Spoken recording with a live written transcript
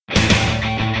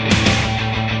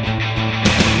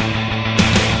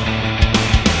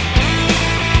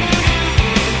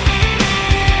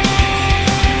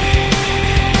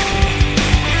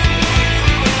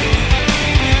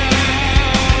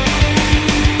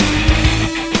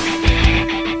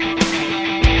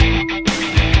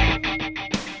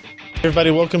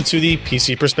Everybody, welcome to the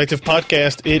PC Perspective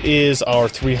Podcast. It is our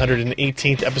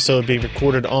 318th episode being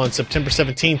recorded on September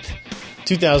 17th,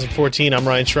 2014. I'm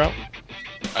Ryan Shrout.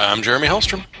 I'm Jeremy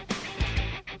Hellstrom.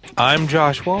 I'm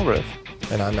Josh Walrath.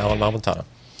 And I'm Alan Malventano.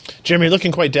 Jeremy, you're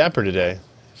looking quite dapper today,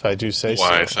 if I do say so.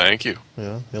 Why, thank you.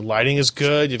 Yeah, the lighting is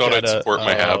good. You've Thought got I'd support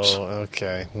my Habs.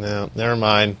 Okay. No, never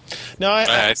mind. No,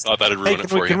 I thought that'd ruin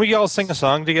it for you. Can we all sing a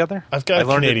song together? I've got I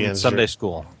learned Canadian it in Sunday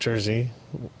school. Jersey.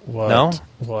 What? No?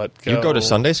 What? You go to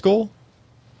Sunday school?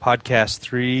 Podcast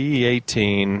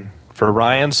 318. For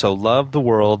Ryan so loved the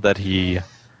world that he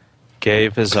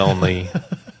gave his only... You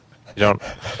don't...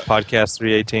 Podcast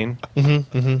 318?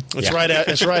 It's right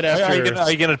after... Are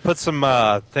you going to put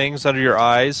some things under your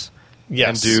eyes? Yes.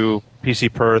 And do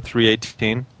PC Per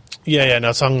 318? Yeah.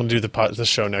 No, so I'm going to do the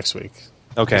show next week.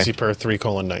 Okay. PC Per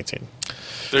 3:19.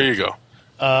 There you go.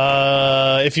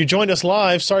 If you joined us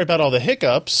live, sorry about all the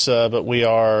hiccups, but we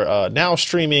are now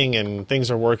streaming and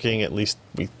things are working, at least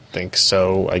we think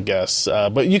so, I guess.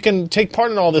 But you can take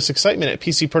part in all this excitement at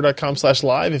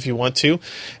pcper.com/live if you want to.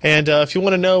 And if you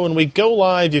want to know when we go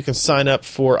live, you can sign up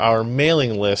for our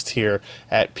mailing list here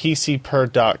at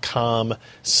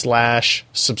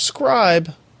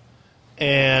pcper.com/subscribe.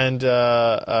 And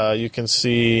you can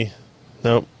see,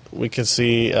 we can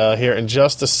see here in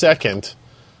just a second.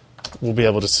 We'll be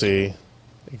able to see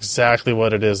exactly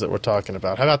what it is that we're talking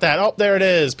about. How about that? Oh, there it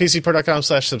is.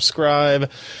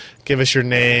 pcper.com/subscribe. Give us your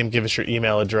name, give us your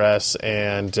email address,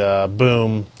 and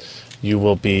boom, you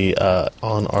will be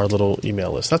on our little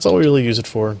email list. That's all we really use it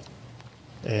for.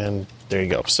 And there you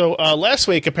go. So last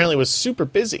week apparently was super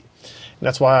busy, and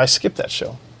that's why I skipped that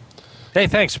show. Hey,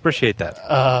 thanks. Appreciate that.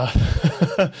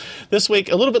 This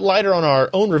week, a little bit lighter on our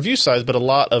own review side, but a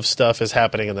lot of stuff is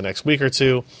happening in the next week or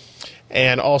two.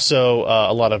 And also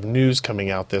a lot of news coming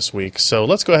out this week. So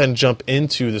let's go ahead and jump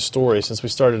into the story since we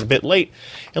started a bit late.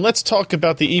 And let's talk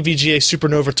about the EVGA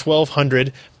Supernova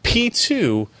 1200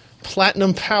 P2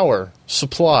 Platinum Power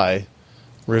Supply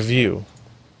review.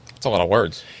 That's a lot of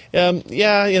words.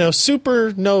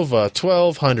 Supernova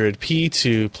 1200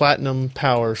 P2 Platinum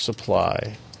Power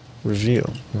Supply review.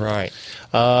 Right.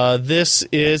 This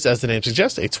is, as the name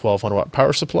suggests, a 1200 watt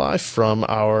power supply from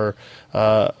our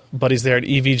buddies there at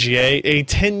EVGA. A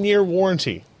 10-year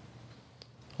warranty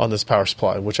on this power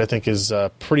supply, which I think is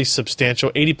pretty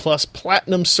substantial. 80 plus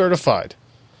platinum certified.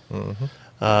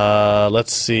 Mm-hmm.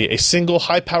 Let's see. A single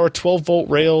high-power 12-volt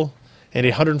rail and a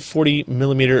 140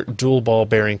 millimeter dual ball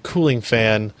bearing cooling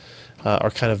fan are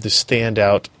kind of the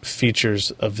standout features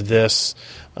of this.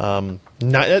 The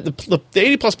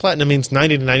 80 plus platinum means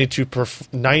 92 to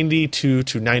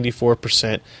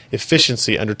 94%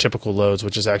 efficiency under typical loads,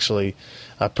 which is actually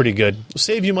pretty good. It'll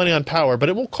save you money on power, but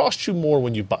it will cost you more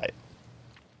when you buy it.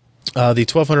 The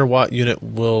 1200 watt unit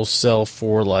will sell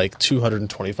for like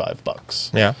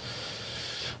 $225. Yeah.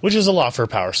 Which is a lot for a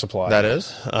power supply. That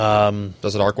is.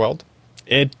 Does it arc weld?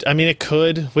 It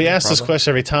could. We ask this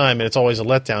question every time, and it's always a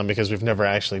letdown because we've never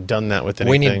actually done that with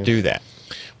anything. We need to do that.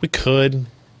 We could.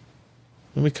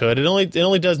 It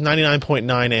only does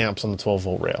 99.9 amps on the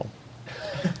 12-volt rail.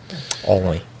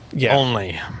 Only. Yeah.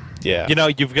 Only. Yeah.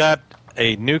 You've got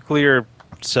a nuclear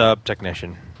sub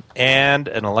technician and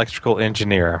an electrical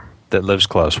engineer that lives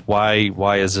close.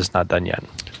 Why is this not done yet?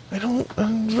 I don't.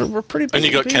 We're pretty busy. And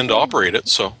you got Ken to operate it,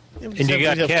 so. And you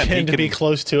got Ken to be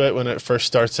close to it when it first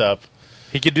starts up.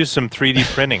 He could do some 3D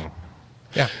printing.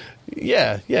 Yeah.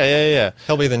 Yeah.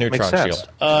 He'll be the neutron shield.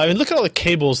 Look at all the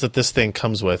cables that this thing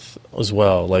comes with as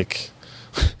well. Like,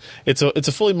 it's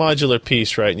a fully modular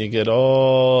piece, right? And you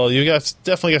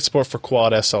definitely got support for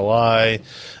quad SLI,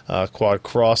 quad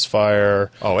crossfire.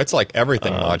 Oh, it's like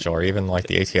everything modular, even like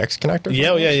the ATX connector.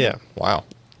 Yeah. Wow.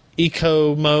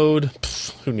 Eco mode.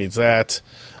 Who needs that?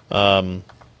 You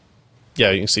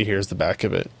can see here's the back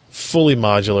of it. Fully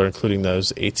modular, including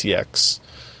those ATX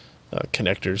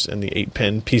connectors and the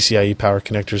 8-pin PCIe power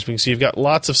connectors. We can see you've got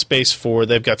lots of space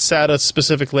they've got SATA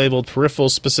specific labeled, peripheral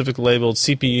specific labeled,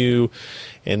 CPU,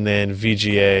 and then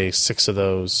VGA, 6 of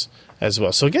those as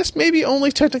well. So I guess maybe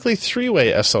only technically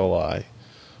 3-way SLI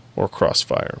or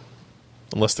Crossfire,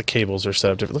 unless the cables are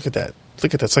set up different. Look at that.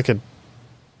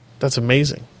 That's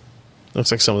amazing.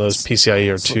 Looks like some of those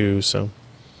PCIe are 2, so.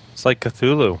 It's like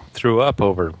Cthulhu threw up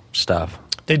over stuff.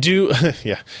 They do,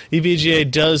 yeah. EVGA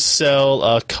does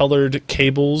sell colored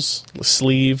cables,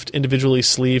 individually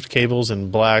sleeved cables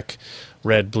in black,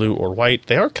 red, blue, or white.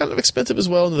 They are kind of expensive as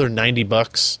well. They're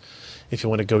 $90 if you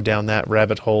want to go down that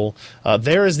rabbit hole.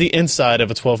 There is the inside of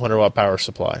a 1200 watt power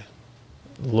supply.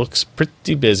 Looks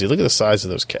pretty busy. Look at the size of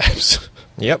those caps.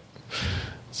 Yep.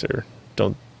 So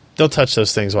don't touch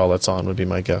those things while that's on would be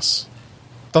my guess.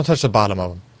 Don't touch the bottom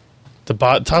of them.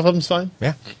 The top of them's fine?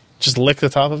 Yeah. Just lick the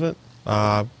top of it?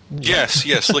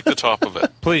 Yes, lick the top of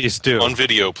it. Please do. On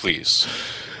video, please.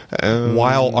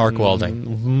 While arc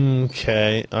welding.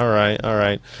 Okay. All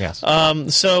right. Yes.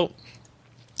 So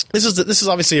this is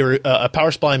obviously a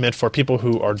power supply meant for people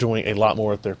who are doing a lot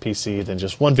more with their PC than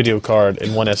just one video card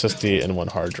and one SSD and one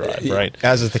hard drive, right?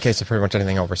 As is the case of pretty much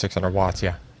anything over 600 watts,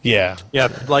 yeah. Yeah. Yeah,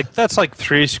 that's like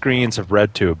 3 screens of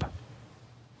RedTube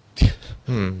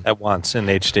at once in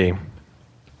HD.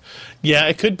 Yeah,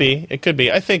 it could be.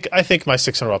 I think my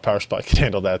 600 watt power supply can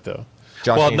handle that though.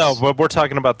 Josh Well, needs- no, but we're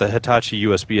talking about the Hitachi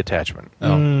USB attachment.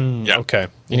 Yeah. Okay.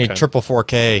 You need triple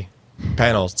 4K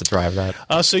panels to drive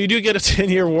that. So you do get a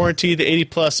 10-year warranty, the 80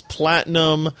 Plus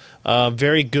Platinum,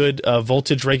 very good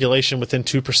voltage regulation within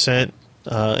 2%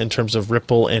 in terms of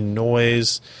ripple and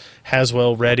noise.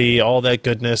 Haswell ready, all that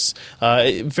goodness.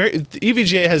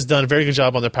 EVGA has done a very good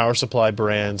job on their power supply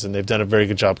brands, and they've done a very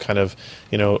good job kind of,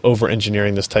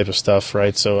 over-engineering this type of stuff,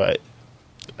 right? So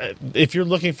if you're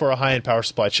looking for a high-end power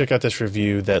supply, check out this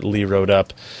review that Lee wrote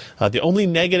up. The only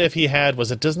negative he had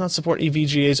was it does not support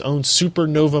EVGA's own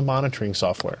Supernova monitoring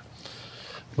software,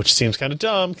 which seems kind of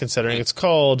dumb considering it's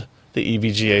called the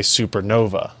EVGA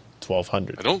Supernova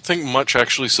 1200. I don't think much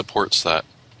actually supports that.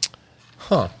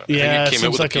 Huh. Yeah, I think it came out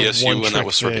seems with like a PSU, and that one-trick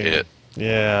was sort of thing. it.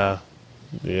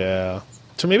 Yeah.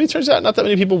 So maybe it turns out not that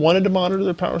many people wanted to monitor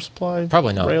their power supply,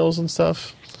 Probably not. rails and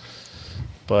stuff.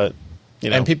 But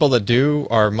And people that do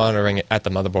are monitoring it at the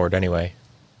motherboard anyway.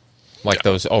 Like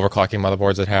those overclocking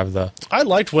motherboards that have the... I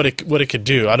liked what it could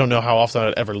do. I don't know how often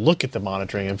I'd ever look at the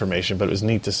monitoring information, but it was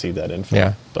neat to see that info.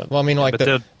 Yeah. But Well, I mean, like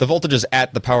but the voltages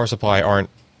at the power supply aren't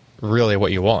really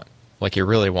what you want. Like, you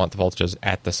really want the voltages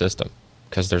at the system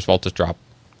because there's voltage drop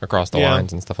across the Yeah.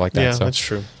 lines and stuff like that. yeah, so, that's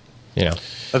true. you know.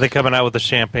 Are they coming out with the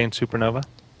Champagne Supernova?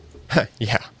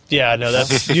 Yeah. Yeah, no,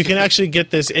 that's you can actually get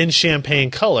this in champagne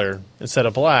color instead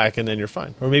of black, and then you're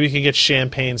fine. Or maybe you can get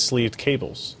champagne sleeved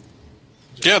cables.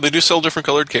 Yeah, they do sell different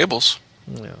colored cables.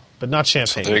 Yeah, but not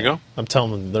champagne. there you go. I'm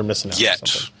telling them they're missing out on Yet.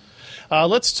 something.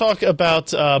 Let's talk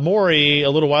about Maury. A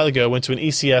little while ago went to an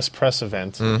ECS press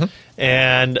event,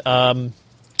 and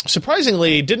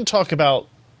surprisingly didn't talk about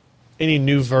any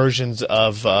new versions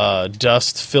of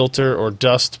dust filter or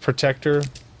dust protector,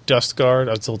 dust guard.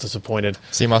 I was a little disappointed.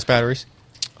 CMOS batteries?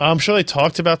 I'm sure they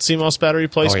talked about CMOS battery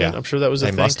placement. Oh, yeah. I'm sure that was a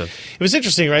They thing. must have. It was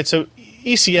interesting, right? So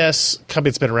ECS, company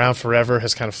that's been around forever,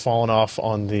 has kind of fallen off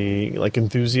on the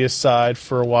enthusiast side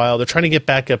for a while. They're trying to get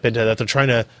back up into that. They're trying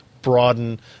to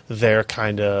broaden their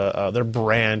their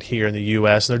brand here in the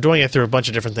U.S. and they're doing it through a bunch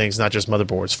of different things, not just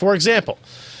motherboards. For example,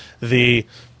 Liva.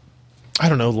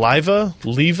 I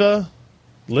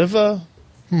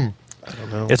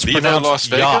don't know. It's Viva pronounced Las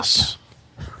Vegas.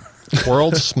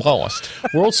 World's smallest.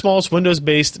 World's smallest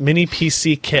Windows-based mini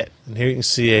PC kit. And here you can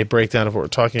see a breakdown of what we're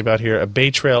talking about here. A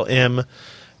Bay Trail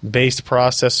M-based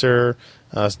processor,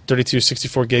 32,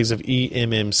 64 gigs of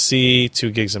eMMC,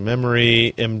 2 gigs of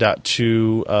memory,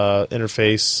 M.2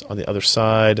 interface on the other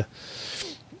side,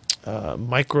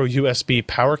 micro USB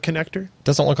power connector,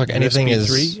 Doesn't look like anything USB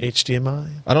is... 3, HDMI.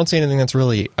 I don't see anything that's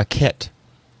really a kit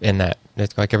in that.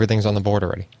 It's like everything's on the board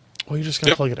already. Well, you're just going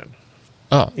to Yep. plug it in.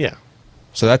 Oh. Yeah.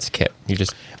 So that's a kit. You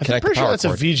just I'm connect pretty the sure power that's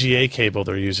cord. a VGA cable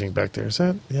they're using back there. Is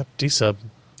that? Yep, D-sub.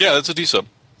 Yeah, that's a D-sub.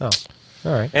 Oh.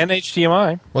 All right. and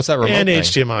HDMI. What's that remote And thing?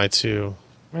 HDMI, too.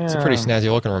 It's a pretty snazzy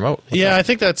looking remote. What's Yeah, that? I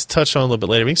think that's touched on a little bit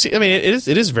later. We can see, I mean,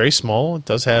 it is very small. It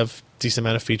does have decent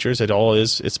amount of features.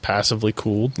 It's passively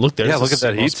cooled. Look, there's Yeah, look the at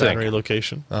that CMOS heatsink. battery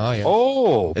location. Oh, yeah.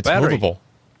 Oh, It's battery. movable.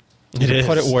 It You can is.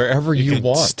 put it wherever you can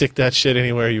want. Stick that shit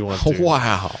anywhere you want to.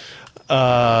 Wow.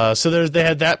 So they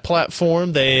had that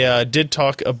platform. They did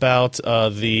talk about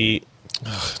the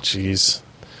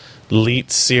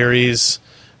Elite Series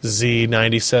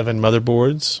Z97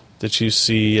 motherboards that you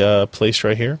see placed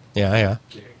right here. Yeah, yeah.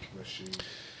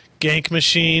 Gank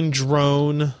Machine,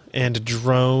 Drone, and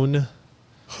Drone.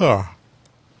 Huh.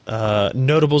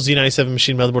 Notable Z97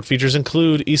 machine motherboard features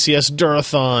include ECS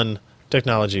Durathon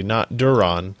technology, not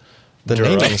Duron. The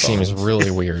Durathon. naming seems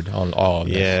really weird on all of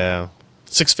this. Yeah.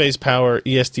 6-phase power,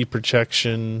 ESD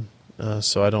projection,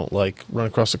 so I don't run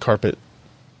across the carpet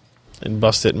and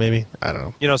bust it, maybe. I don't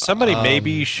know. You know, somebody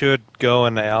maybe should go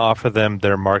and offer them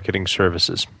their marketing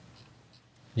services.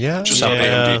 Yeah? Just on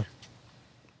Yeah. AMD.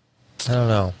 I don't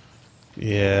know.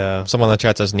 Yeah. Someone in the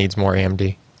chat says needs more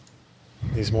AMD.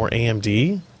 These more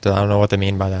AMD? I don't know what they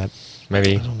mean by that.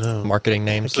 Maybe know. marketing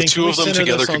names. The Can two we of them center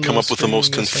together this could on come the up with the most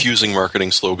screen, this thing? confusing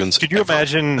marketing slogans. Could you ever.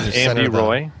 imagine center Andy the-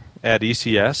 Roy at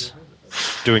ECS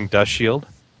doing Dust Shield?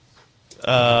 Zoom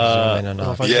in on I don't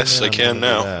know if off. Yes, zoom I in, can I'm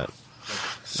gonna do now. that.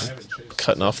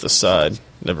 Cutting off the side.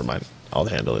 Never mind. I'll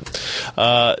handle it.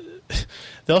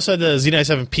 They also had the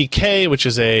Z97 PK, which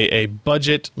is a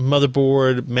budget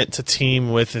motherboard meant to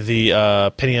team with the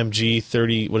Pentium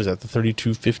G30. What is that? The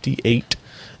 3258.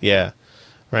 Yeah,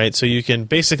 right. So you can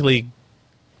basically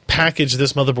package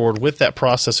this motherboard with that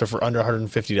processor for under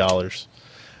 $150.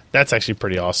 That's actually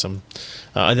pretty awesome.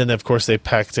 And then, of course, they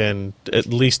packed in at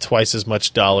least twice as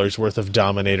much dollars worth of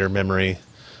Dominator memory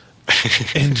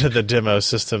into the demo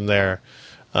system there.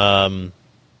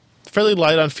 Fairly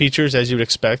light on features, as you would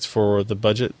expect for the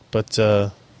budget, but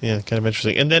yeah, kind of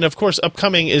interesting. And then, of course,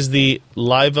 upcoming is the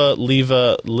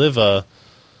Liva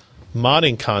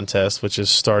modding contest, which is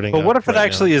starting. But what if it right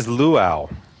actually now. is Luau?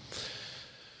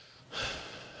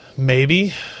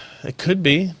 Maybe it could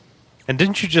be And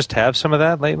didn't you just have some of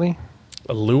that lately?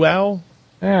 a luau.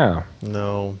 Yeah.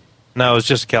 No, No, it was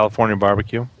just California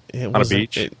barbecue it on a wasn't.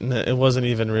 beach. It wasn't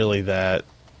even really that.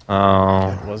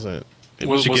 Oh. It wasn't.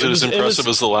 Was it as impressive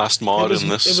as the last mod in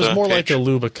this? It was more like page?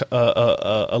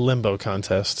 a limbo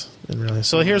contest. Really.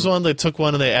 So here's one. They took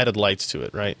one and they added lights to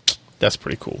it. Right. That's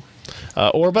pretty cool.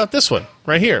 Or about this one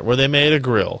right here, where they made a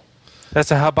grill.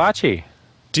 That's a hibachi.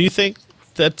 Do you think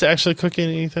that's actually cooking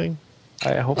anything?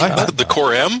 I hope I not. hope The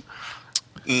Core M?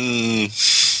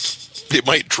 They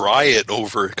might dry it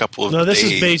over a couple of No, this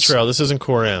days. is Bay Trail. This isn't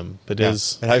Core M. It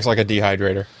is. It acts like a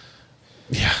dehydrator.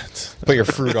 Yeah. Put your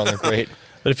fruit on the grate.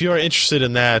 But if you are interested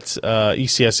in that,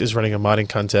 ECS is running a modding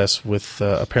contest with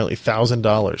apparently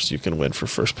 $1,000 you can win for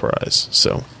first prize.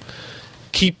 So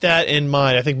keep that in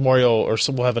mind. I think Mario or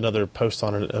we'll have another post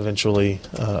on it eventually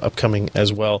upcoming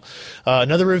as well.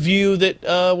 Another review that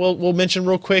we'll mention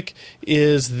real quick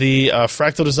is the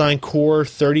Fractal Design Core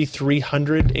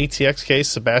 3300 ATX case.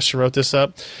 Sebastian wrote this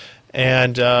up,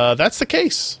 and that's the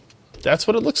case. That's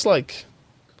what it looks like.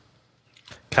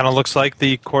 Kind of looks like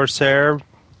the Corsair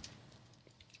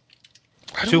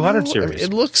I don't 200 know. series.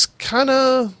 It looks kind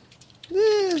of.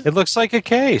 It looks like a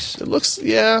case. It looks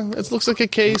like a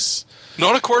case.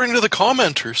 Not according to the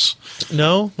commenters.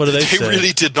 No, what do they They say?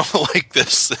 really did not like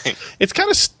this thing. It's kind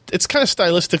of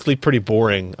stylistically pretty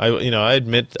boring. I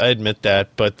admit that,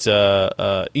 but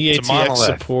EATX monolith.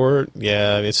 support,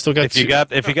 yeah, it's still got. If you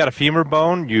got a femur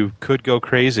bone, you could go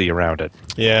crazy around it.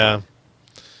 yeah,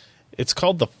 it's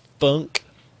called the Funk.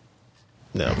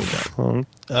 No,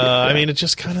 I mean it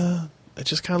just kind of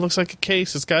looks like a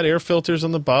case. It's got air filters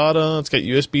on the bottom. It's got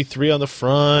USB 3 on the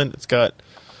front. It's got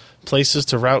places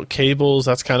to route cables.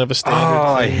 That's kind of a standard.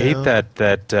 Oh, I thing hate now.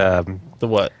 that. The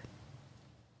what?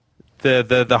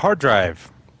 The hard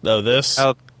drive. Oh, this.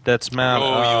 That's mounted.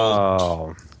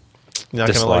 Oh, You're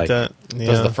not gonna like that. Yeah.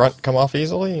 Does the front come off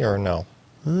easily or no?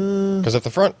 Because if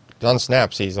the front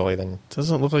unsnaps easily, then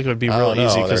Doesn't look like it would be I real don't know.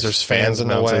 easy because There's there's fans fans in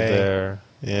the mounted way. there.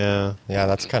 Yeah. yeah,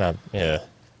 that's kind of And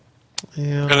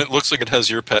it looks like it has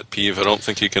your pet peeve. I don't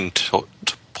think you can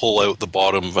pull out the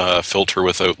bottom filter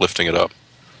without lifting it up.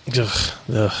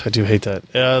 Ugh, I do hate that.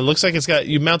 It looks like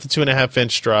you mount the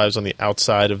 2.5-inch drives on the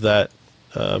outside of that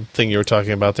thing you were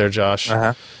talking about there, Josh.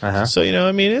 So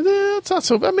it's not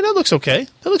so. I mean, that looks okay.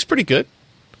 That looks pretty good.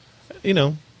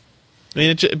 But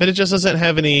it just doesn't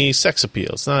have any sex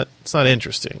appeal. It's not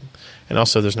interesting. And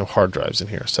also, there's no hard drives in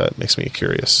here, so that makes me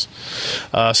curious.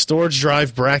 Storage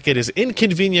drive bracket is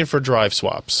inconvenient for drive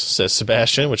swaps, says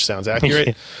Sebastian, which sounds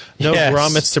accurate. No Yes.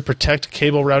 grommets to protect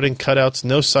cable routing cutouts.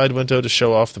 No side window to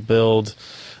show off the build.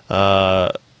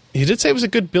 He did say it was a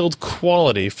good build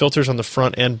quality. Filters on the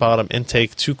front and bottom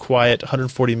intake. 2 quiet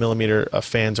 140 millimeter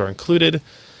fans are included,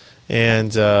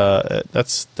 and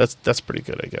that's pretty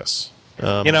good, I guess.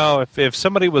 If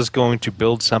somebody was going to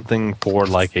build something for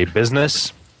like a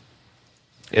business,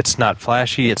 it's not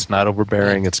flashy, it's not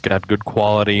overbearing, it's got good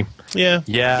quality. Yeah.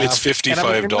 Yeah, It's and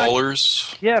I mean,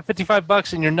 $55. Yeah,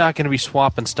 $55, and you're not going to be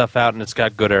swapping stuff out, and it's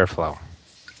got good airflow.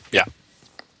 Yeah.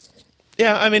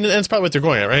 Yeah, I mean, and that's probably what they're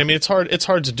going at, right? I mean, it's hard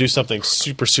to do something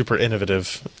super, super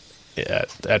innovative at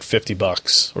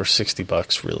 $50 or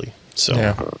 $60, really.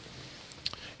 So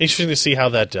interesting to see how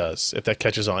that does, if that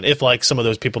catches on. If, like, some of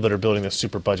those people that are building the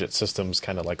super budget systems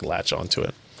kind of, like, latch onto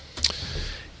it.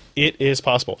 It is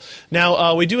possible.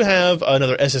 Now, we do have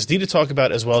another SSD to talk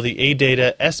about as well, the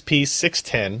ADATA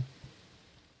SP610.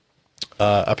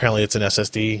 Apparently, it's an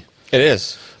SSD. it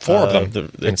is 4 of them.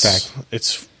 In fact,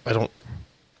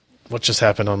 What just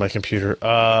happened on my computer?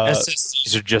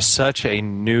 SSDs are just such a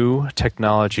new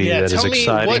technology that is tell me,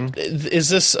 exciting. what is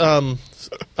this?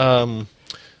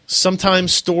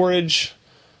 Sometimes storage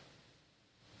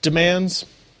demands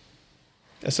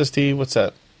SSD. What's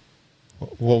that?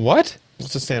 well, what?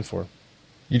 What's it stand for?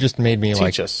 You just made me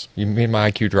Teach us. You made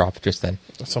my IQ drop just then.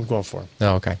 That's what I'm going for.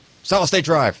 Oh, okay. Solid state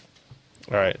drive.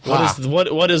 All right. Ha.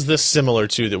 What is this similar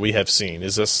to that we have seen?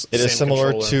 Is this It is same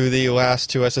similar controller? to the last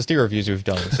two SSD reviews we've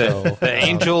done. So The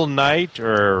Angel Knight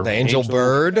or the Angel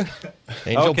Bird,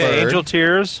 Angel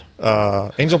Tears.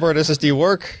 Angel Bird SSD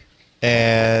work,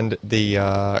 and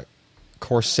the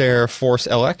Corsair Force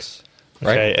LX.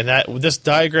 Right. Okay, and this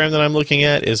diagram that I'm looking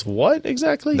at is what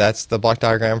exactly? That's the block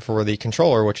diagram for the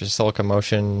controller, which is Silicon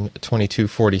Motion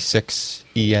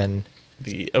 2246EN.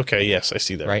 Okay, yes, I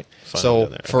see that. Right. Finally So down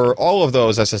there. for all of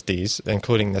those SSDs,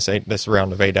 including this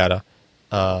round of ADATA,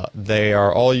 they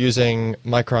are all using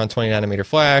Micron 20 nanometer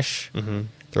flash. Mm-hmm.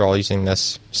 They're all using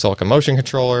this Silicon Motion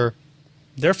controller.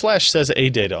 Their flash says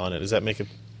ADATA on it. Does that make it?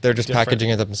 They're just different? packaging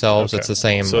it themselves. Okay. It's the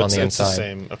same So on it's the inside. It's the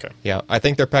same. Okay. Yeah, I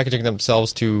think they're packaging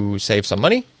themselves to save some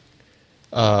money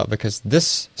because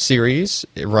this series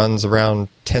it runs around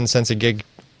 10 cents a gig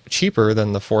cheaper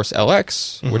than the Force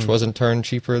LX, which was in turn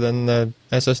cheaper than the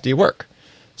SSD work.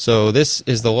 So this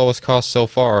is the lowest cost so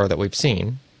far that we've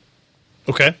seen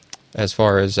Okay. as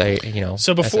far as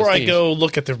So before I SSDs. go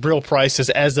look at the real prices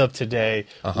as of today,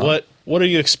 what are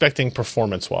you expecting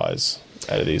performance wise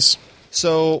out of these?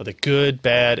 So Are they good,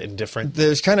 bad, indifferent?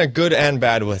 there's kind of good and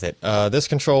bad with it. This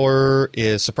controller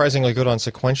is surprisingly good on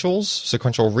sequential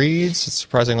reads. It's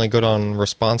surprisingly good on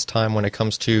response time when it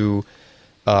comes to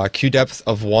queue depth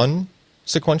of one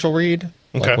sequential read.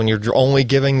 Okay. Like when you're only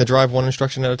giving the drive one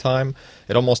instruction at a time,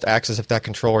 it almost acts as if that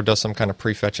controller does some kind of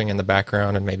prefetching in the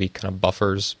background and maybe kind of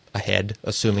buffers ahead,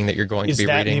 assuming that you're going Is to be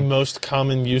that reading. the most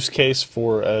common use case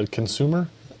for a consumer?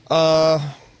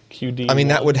 QD. I mean,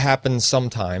 that would happen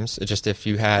sometimes. It's just if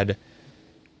you had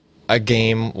a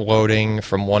game loading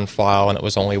from one file and it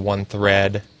was only one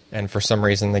thread, and for some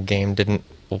reason the game didn't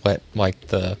let like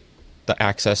the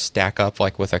access stack up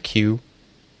like with a queue,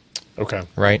 Okay.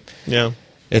 right? Yeah.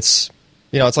 It's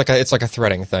it's like a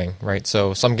threading thing, right?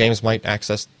 So some games might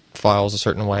access files a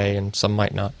certain way and some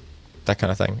might not. That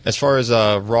kind of thing. As far as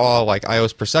raw like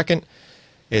IOs per second,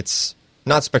 it's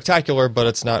not spectacular, but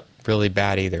it's not really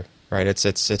bad either. Right,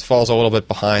 it falls a little bit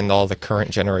behind all the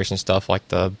current generation stuff like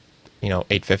the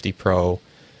 850 Pro.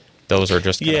 Those are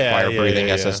just kind of fire breathing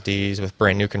SSDs with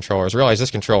brand new controllers. Realize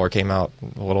this controller came out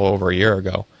a little over a year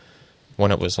ago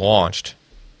when it was launched,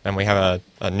 and we have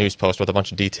a news post with a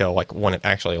bunch of detail like when it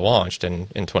actually launched in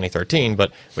 2013,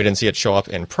 but we didn't see it show up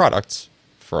in products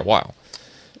for a while.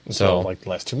 So like the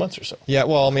last 2 months or so. Yeah,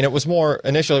 well, I mean,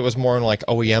 initially it was more in like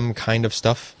OEM kind of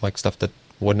stuff, like stuff that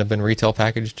wouldn't have been retail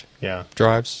packaged Yeah.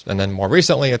 drives, and then more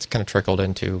recently it's kind of trickled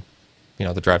into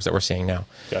the drives that we're seeing now.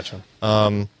 Gotcha.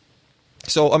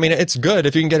 So I mean, it's good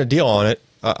if you can get a deal on it.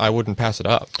 I wouldn't pass it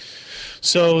up.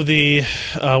 So the 1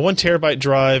 terabyte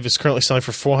drive is currently selling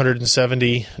for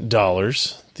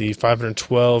 $470. The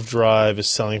 512 drive is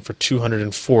selling for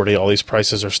 $240. All these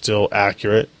prices are still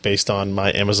accurate based on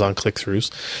my Amazon click-throughs.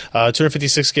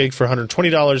 256 gig for $120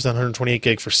 and 128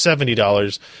 gig for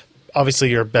 $70. Obviously,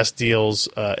 your best deals,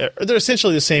 they're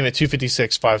essentially the same at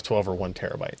 256, 512, or 1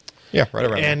 terabyte. Yeah, right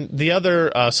around. And the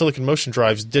other Silicon Motion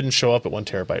drives didn't show up at 1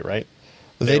 terabyte, right?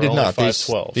 They were did only not.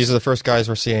 512s. These are the first guys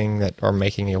we're seeing that are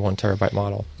making a 1 terabyte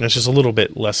model. And it's just a little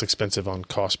bit less expensive on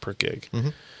cost per gig. Mm-hmm.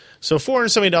 So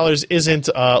 $470 isn't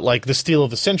like the steal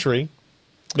of the century,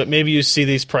 but maybe you see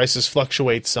these prices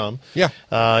fluctuate some. Yeah.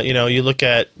 You look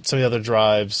at some of the other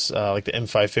drives, like the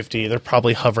M550, they're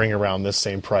probably hovering around this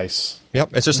same price.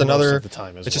 Yep, it's just most another. of the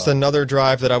time as it's just well. another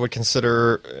drive that I would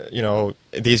consider.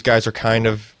 These guys are kind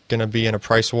of going to be in a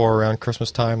price war around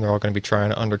Christmas time. They're all going to be trying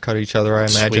to undercut each other, I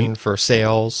imagine, Sweet. for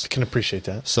sales. I can appreciate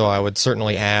that. So I would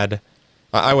certainly add.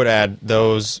 I would add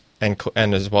those and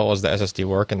as well as the SSD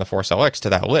work and the Force LX to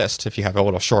that list. If you have a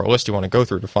little short list you want to go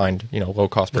through to find low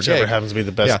cost per Whichever gig. happens to be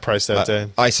the best price that day.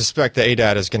 I suspect the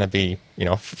ADAT is going to be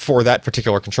for that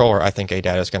particular controller. I think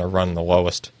ADAT is going to run the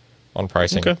lowest on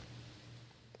pricing. Okay.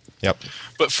 Yep.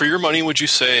 But for your money, would you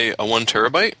say a 1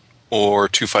 terabyte or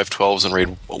 2 512s in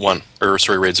RAID 1 or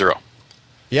RAID 0?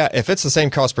 Yeah, if it's the same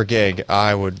cost per gig,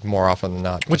 I would more often than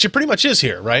not. Which it pretty much is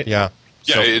here, right? Yeah.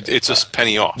 Yeah, So it's a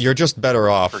penny off. you're just better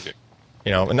off. Per gig.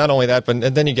 And not only that, but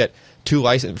and then you get two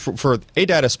license for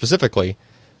ADATA specifically.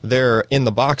 Their in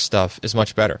the box stuff is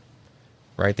much better,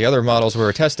 right? The other models we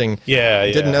were testing,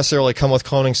 didn't necessarily come with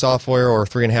cloning software or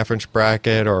 3.5-inch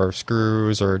bracket or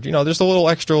screws or there's a little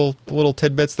extra little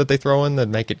tidbits that they throw in that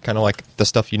make it kind of like the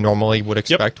stuff you normally would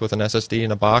expect with an SSD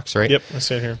in a box, right? Yep, I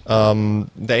see it here.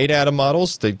 The ADATA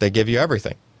models, they give you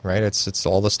everything, right? It's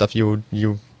all the stuff you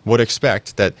would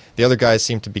expect that the other guys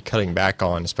seem to be cutting back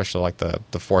on, especially like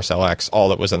the Force LX. All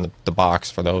that was in the box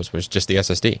for those was just the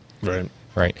SSD,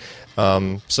 Right.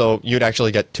 so you'd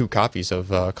actually get 2 copies of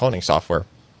cloning software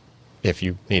if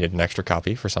you needed an extra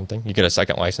copy for something. You get a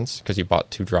second license because you bought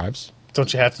 2 drives.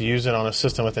 Don't you have to use it on a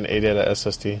system with an ADATA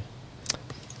SSD?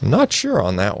 I'm not sure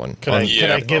on that one. Could I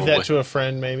Yeah, give probably. that to a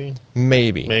friend, maybe?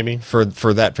 Maybe for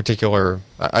that particular.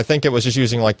 I think it was just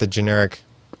using like the generic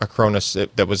Acronis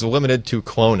that was limited to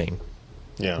cloning.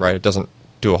 Yeah. Right. It doesn't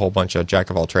do a whole bunch of jack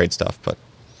of all trade stuff, but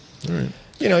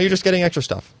you're just getting extra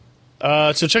stuff.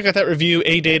 So check out that review,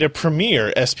 ADATA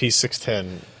Premier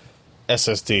SP610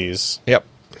 SSDs. Yep.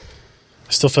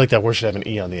 I still feel like that word should have an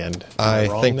E on the end. Am I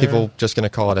wrong think there? people just going to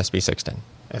call it SB610.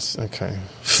 Okay.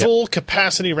 Full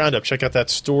capacity roundup. Check out that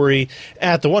story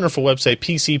at the wonderful website,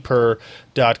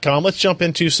 pcper.com. Let's jump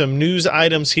into some news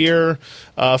items here.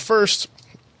 First,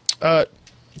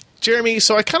 Jeremy,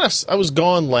 so I was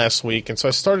gone last week, and so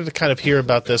I started to kind of hear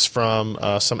about this from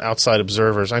some outside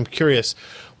observers. I'm curious,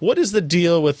 what is the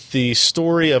deal with the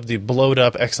story of the blowed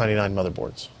up X99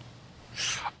 motherboards?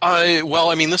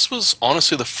 This was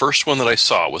honestly the first one that I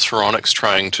saw was Phoronix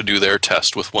trying to do their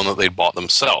test with one that they'd bought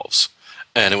themselves.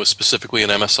 And it was specifically an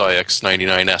MSI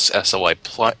X99S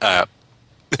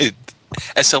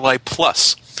SLI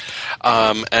Plus.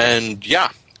 And yeah,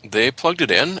 they plugged it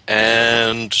in,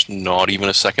 and not even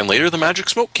a second later, the magic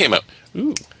smoke came out.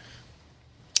 Ooh.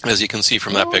 As you can see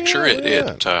from that picture,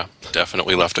 it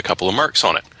definitely left a couple of marks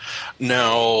on it.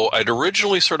 Now, I'd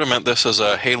originally sort of meant this as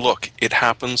a, hey, look, it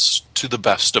happens to the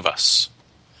best of us.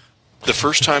 The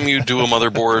first time you do a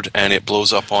motherboard and it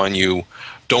blows up on you,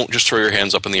 don't just throw your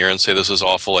hands up in the air and say, this is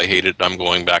awful, I hate it, I'm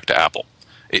going back to Apple.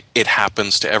 It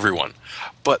happens to everyone.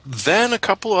 But then a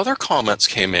couple other comments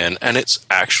came in, and it's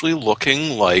actually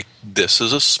looking like this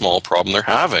is a small problem they're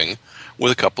having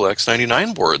with a couple of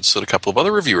X99 boards that a couple of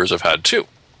other reviewers have had too.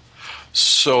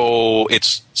 So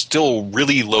it's still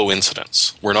really low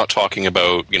incidence. We're not talking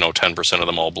about 10% of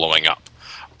them all blowing up.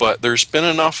 But there's been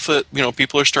enough that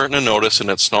people are starting to notice, and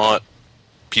it's not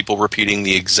people repeating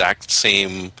the exact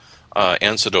same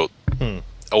anecdote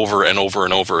over and over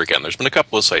and over again. There's been a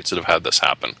couple of sites that have had this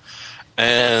happen.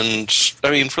 And,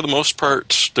 for the most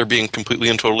part, they're being completely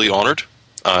and totally honored.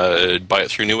 Buy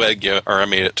it through Newegg, or I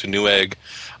made it to Newegg.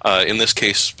 In this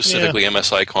case, specifically,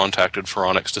 MSI contacted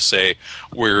Phoronix to say,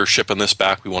 we're shipping this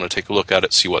back, we want to take a look at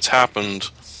it, see what's happened.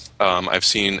 I've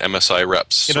seen MSI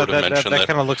reps mention that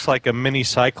kind of looks like a mini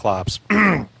Cyclops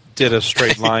did a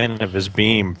straight line of his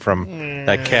beam from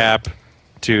that cap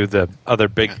to the other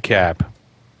big cap.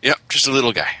 Yep, just a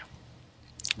little guy.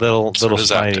 Little does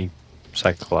that. tiny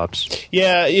Cyclops.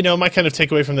 Yeah, my kind of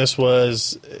takeaway from this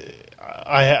was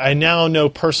I now know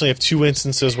personally of 2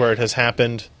 instances where it has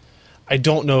happened. I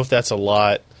don't know if that's a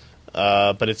lot,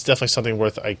 but it's definitely something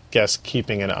worth, I guess,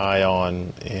 keeping an eye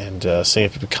on and seeing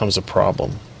if it becomes a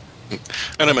problem.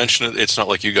 And I mentioned it's not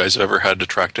like you guys ever had to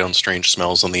track down strange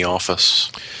smells in the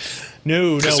office.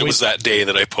 No, Because it was that day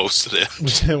that I posted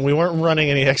it. We weren't running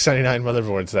any X99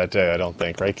 motherboards that day, I don't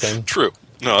think, right, Ken? True.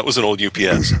 No, it was an old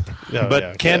UPS. No, But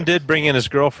yeah, Ken yeah. did bring in his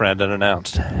girlfriend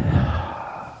unannounced.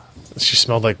 She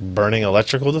smelled like burning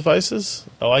electrical devices?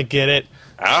 Oh, I get it.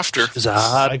 After. It's a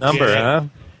odd I number, get it. huh?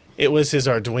 It was his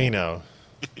Arduino.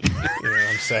 You know what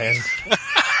I'm saying?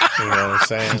 You know what I'm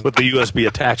saying? With the USB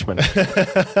attachment.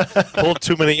 Pulled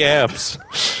too many amps.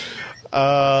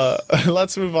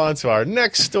 Let's move on to our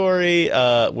next story,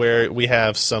 where we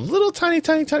have some little tiny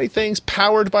things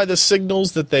powered by the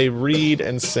signals that they read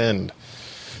and send.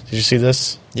 Did you see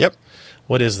this? Yep.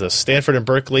 What is this? Stanford and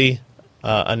Berkeley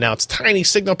announced tiny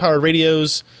signal-powered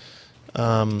radios.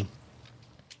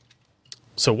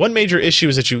 So one major issue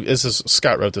is that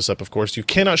Scott wrote this up, of course, you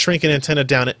cannot shrink an antenna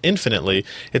down infinitely.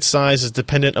 Its size is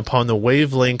dependent upon the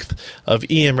wavelength of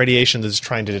EM radiation that it's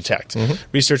trying to detect.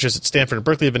 Researchers at Stanford and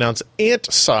Berkeley have announced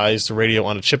ant-sized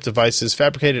radio-on-a-chip devices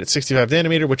fabricated at 65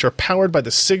 nanometer, which are powered by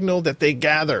the signal that they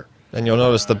gather. And you'll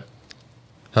notice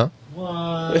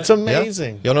It's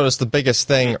amazing. Yeah. You'll notice the biggest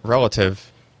thing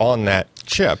relative on that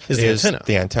chip Is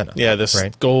the antenna. Yeah, this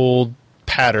right? gold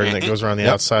pattern that goes around the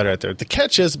Yep. outside right there. The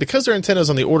catch is, because their antenna is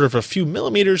on the order of a few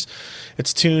millimeters,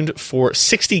 it's tuned for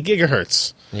 60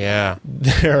 gigahertz. Yeah.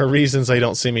 There are reasons they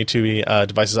don't seem to be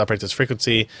devices operate this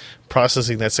frequency.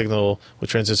 Processing that signal with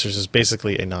transistors is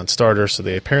basically a non-starter, so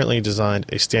they apparently designed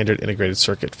a standard integrated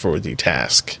circuit for the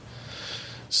task.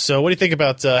 So what do you think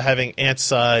about having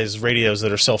ant-sized radios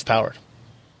that are self-powered?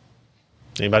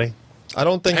 Anybody? I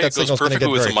don't think Hey, that it goes signal's going to perfectly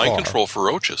get with very the mind far. control for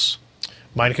roaches.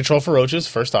 Mind control for roaches,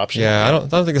 first option. Yeah, I don't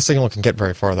think the signal can get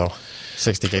very far though.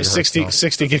 60 gigahertz.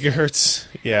 60 gigahertz.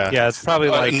 Yeah. Yeah, it's probably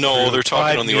like no, they're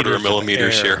talking 5 on the order of meters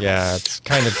millimeters air. here. Yeah, it's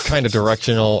kind of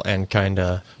directional and kind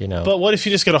of, But what if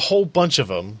you just get a whole bunch of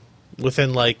them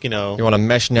within, like, you want a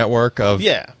mesh network of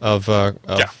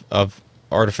of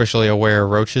artificially aware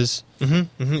roaches.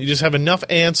 You just have enough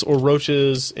ants or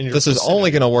roaches in your This is vicinity.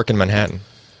 only going to work in Manhattan.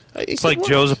 It's like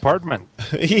Joe's apartment.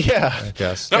 Yeah. I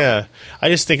guess. Yeah. I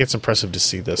just think it's impressive to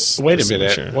see this. Wait a this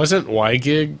minute. signature. Wasn't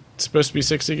WiGig supposed to be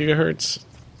 60 gigahertz?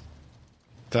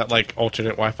 That like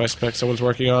alternate Wi-Fi spec someone's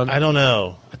working on? I don't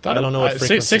know. I don't know what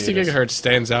frequency 60 it is. gigahertz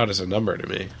stands out as a number to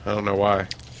me. I don't know why.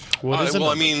 What is it? Well,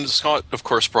 I mean, Scott, of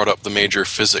course, brought up the major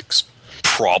physics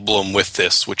problem with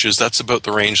this, which is that's about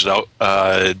the range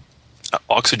that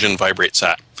oxygen vibrates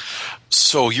at.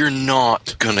 So you're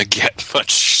not going to get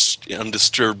much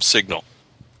undisturbed signal.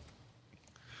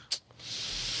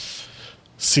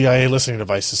 CIA listening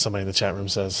devices, somebody in the chat room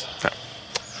says.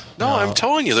 No, I'm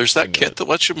telling you, there's that kit that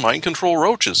lets you mind control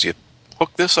roaches. You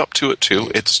hook this up to it,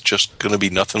 too. It's just going to be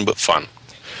nothing but fun.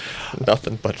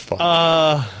 Nothing but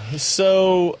fun.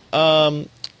 So,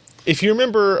 if you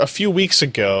remember a few weeks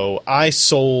ago, I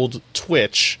sold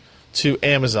Twitch to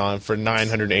Amazon for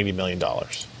 $980 million.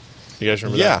 You guys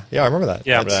remember that? Yeah, I remember that.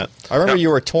 Yeah. Remember that? I remember you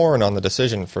were torn on the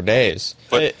decision for days.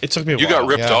 But It took me a you while. got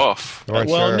ripped Yeah. off. You weren't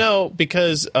Well, sure. no,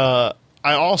 because I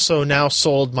also now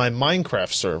sold my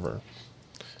Minecraft server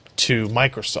to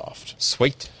Microsoft.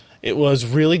 Sweet. It was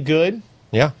really good.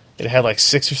 Yeah. It had like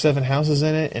 6 or 7 houses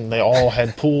in it, and they all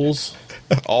had pools.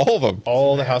 All of them.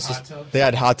 All the houses. They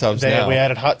had hot tubs now. We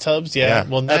added hot tubs. Yeah. Yeah.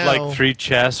 Well, now Had like 3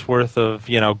 chests worth of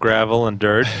gravel and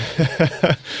dirt.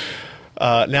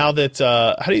 now that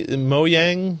how do you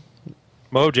Mojang?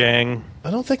 Mojang. I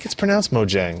don't think it's pronounced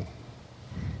Mojang.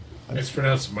 It's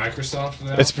pronounced Microsoft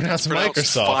now? It's pronounced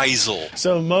Microsoft. Faisal.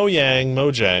 So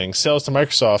Mojang sells to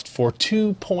Microsoft for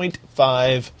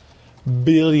 $2.5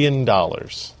 billion.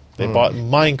 They bought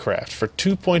Minecraft for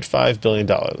 $2.5 billion.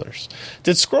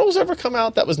 Did Scrolls ever come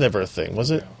out? That was never a thing, was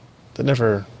it? That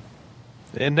never.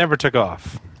 It never took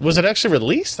off. Was it actually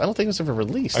released? I don't think it was ever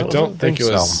released. I was don't it? think it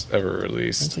so. was ever I don't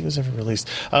released. think it was ever released.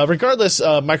 Regardless,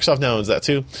 Microsoft now owns that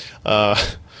too.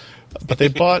 But they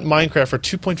bought Minecraft for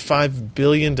 $2.5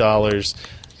 billion.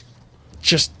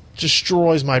 Just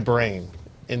destroys my brain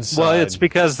inside. Well, it's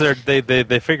because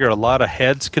they figure a lot of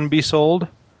heads can be sold,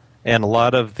 and a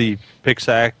lot of the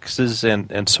pickaxes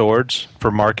and swords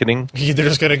for marketing. They're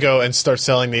just going to go and start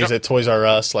selling these at Toys R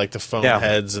Us, like the foam Yeah.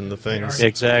 heads and the things.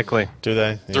 Exactly. Do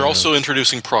they? They're Yeah. also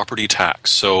introducing property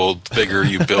tax, so the bigger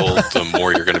you build, the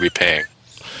more you're going to be paying.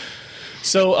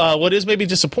 So what is maybe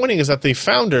disappointing is that the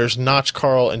founders, Notch,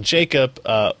 Carl, and Jacob,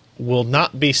 will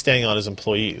not be staying on as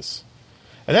employees.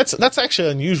 And that's actually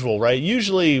unusual, right?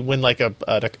 Usually when like an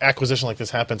acquisition like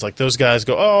this happens, like those guys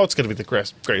go, oh, it's going to be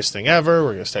the greatest thing ever.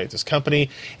 We're going to stay at this company.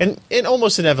 And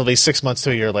almost inevitably, 6 months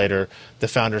to a year later, the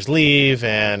founders leave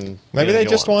and Maybe they go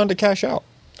just on. wanted to cash out.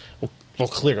 Well,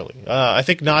 clearly. I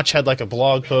think Notch had like a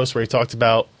blog post where he talked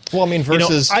about, Well, I mean,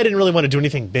 versus... I didn't really want to do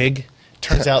anything big.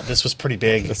 Turns out this was pretty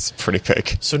big. That's pretty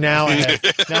big. So now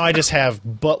I just have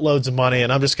buttloads of money,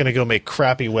 and I'm just going to go make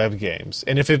crappy web games.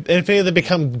 And if any of them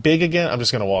become big again, I'm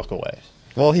just going to walk away.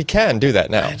 Well, he can do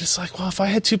that now. And it's like, well, if I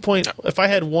had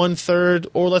 1/3,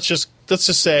 or let's just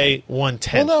say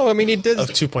 1/10 Well, no, I mean, he did... of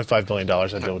 $2.5 billion, I'd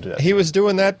be able to do that. He was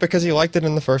doing that because he liked it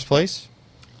in the first place.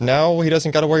 Now he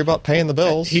doesn't got to worry about paying the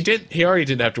bills. He already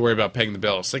didn't have to worry about paying the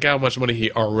bills. Think how much money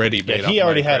he already made. He off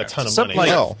already had a Minecraft. ton of Something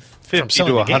money. like No. 50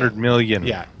 selling to the game. 100 million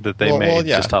Yeah. that they made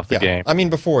just off the game. I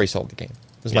mean, before he sold the game.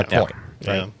 Is my Yeah. point.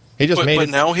 Yeah. He just made But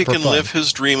it now he for can fun. live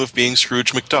his dream of being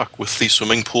Scrooge McDuck with the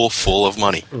swimming pool full of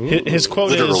money. His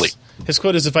quote Literally.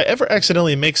 is, if I ever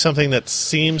accidentally make something that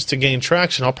seems to gain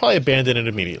traction, I'll probably abandon it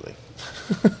immediately.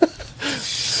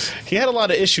 He had a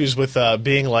lot of issues with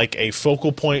being like a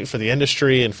focal point for the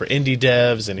industry and for indie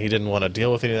devs, and he didn't want to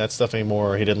deal with any of that stuff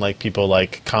anymore. He didn't like people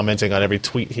like commenting on every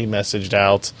tweet he messaged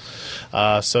out.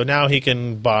 So now he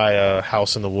can buy a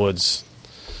house in the woods,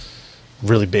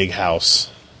 really big house.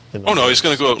 Oh no, he's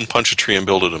going to go out and punch a tree and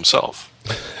build it himself.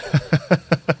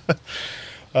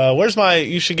 Where's my?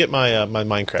 You should get my my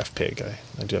Minecraft pig.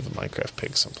 I do have a Minecraft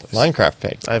pig someplace. Minecraft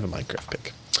pig. I have a Minecraft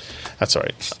pig. That's all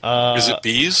right. Is it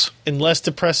bees? In less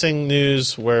depressing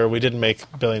news where we didn't make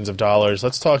billions of dollars,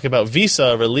 let's talk about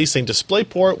Visa releasing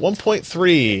DisplayPort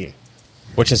 1.3.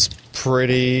 Which is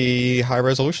pretty high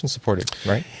resolution supported,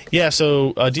 right? Yeah,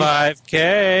 so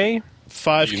 5K.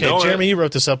 5K. You know Jeremy, it. you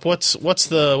wrote this up. What's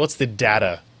the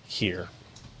data here?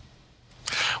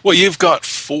 Well, you've got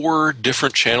 4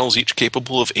 different channels, each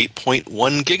capable of 8.1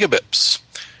 gigabits.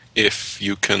 If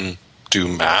you can do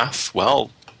math,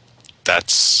 well,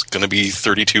 that's going to be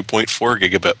 32.4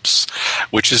 gigabits,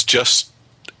 which is just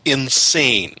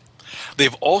insane.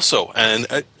 They've also,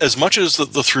 and as much as the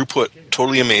throughput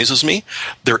totally amazes me,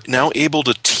 they're now able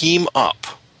to team up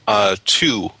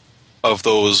 2 of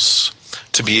those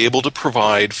to be able to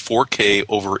provide 4K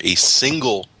over a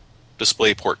single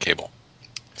DisplayPort cable.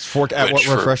 At what Which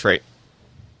for- refresh rate?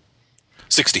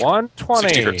 60. 120.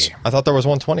 60 hertz. I thought there was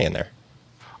 120 in there.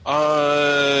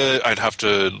 I'd have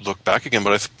to look back again,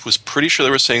 but I was pretty sure they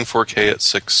were saying 4K at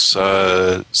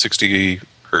 60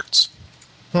 hertz.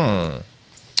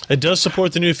 It does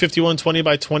support the new 5120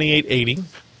 by 2880.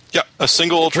 Yeah, a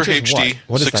single Ultra Which is HD, what?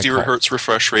 What is that 60 called? hertz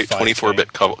refresh rate, 5K.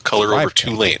 24-bit color over 5K.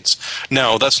 2 lanes.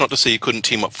 Now, that's not to say you couldn't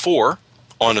team up 4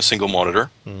 on a single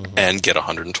monitor and get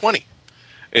 120.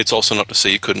 It's also not to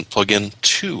say you couldn't plug in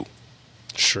 2.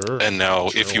 Sure. And now,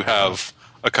 if you have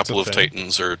a couple of thing.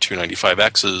 Titans or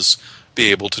 295Xs, be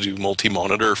able to do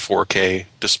multi-monitor 4K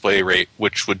display rate,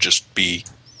 which would just be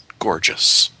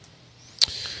gorgeous.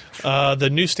 The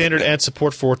new standard adds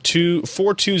support for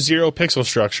 420 pixel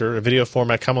structure, a video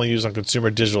format commonly used on consumer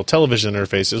digital television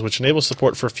interfaces, which enables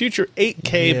support for future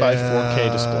 8K by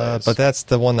 4K displays. But that's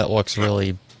the one that looks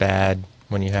really bad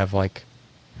when you have, like,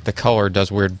 the color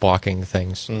does weird blocking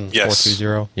things. Yes.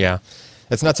 420. Yeah.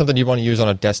 It's not something you want to use on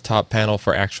a desktop panel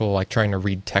for actual, like, trying to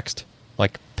read text,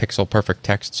 like pixel perfect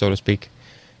text, so to speak.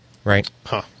 Right?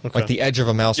 Huh. Okay. Like the edge of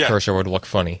a mouse Yeah. cursor would look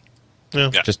funny. Yeah.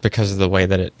 Yeah. Just because of the way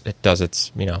that it does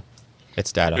its,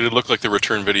 its data. It would look like the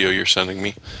return video you're sending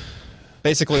me.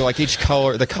 Basically, like each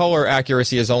color, the color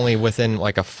accuracy is only within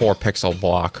like a 4-pixel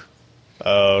block,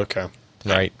 Oh, okay.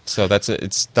 right? So that's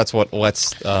what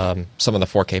lets some of the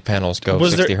 4K panels go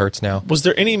Was 60 there- hertz now. Was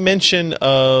there any mention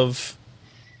of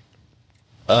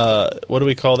what do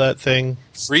we call that thing?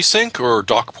 FreeSync or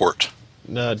DockPort?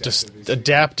 No, just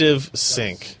adaptive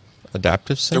sync.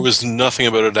 Adaptive sync. There was nothing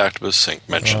about adaptive sync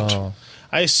mentioned. Oh.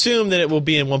 I assume that it will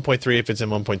be in 1.3 if it's in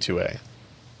 1.2a.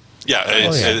 Yeah,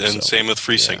 yeah. and same with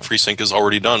FreeSync. Yeah. FreeSync is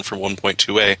already done from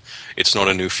 1.2a. It's not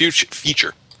a new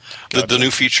feature. The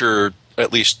new feature,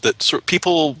 at least that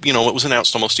people, it was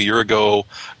announced almost a year ago,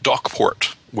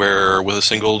 DockPort, where with a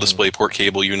single DisplayPort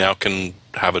cable you now can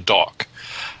have a dock.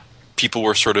 People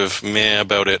were sort of meh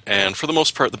about it, and for the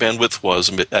most part the bandwidth was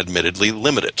admittedly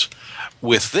limited.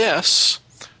 With this,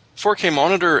 4K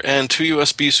monitor and 2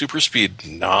 USB super speed,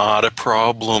 not a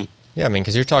problem. Yeah, I mean,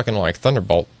 because you're talking like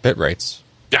Thunderbolt bit rates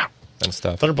Yeah. and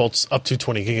stuff. Thunderbolt's up to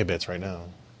 20 gigabits right now.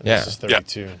 Yeah. This is Yeah.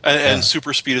 32. And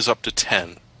super speed is up to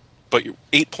 10. But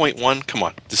 8.1, come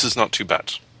on, this is not too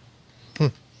bad.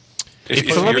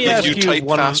 If, So let me ask you you type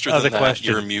one faster other than that,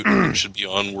 question. you're a mutant and should be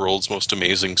on World's Most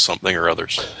Amazing Something or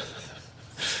Others.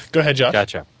 Go ahead, Josh.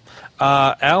 Gotcha.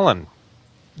 Alan,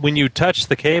 when you touched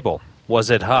the cable, was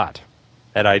it hot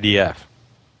at IDF?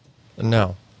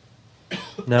 No.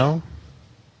 No?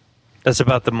 That's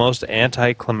about the most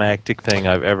anticlimactic thing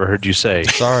I've ever heard you say.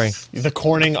 Sorry. The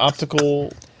Corning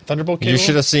optical Thunderbolt cable? You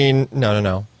should have seen.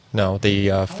 No.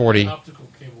 The 40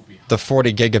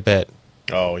 gigabit.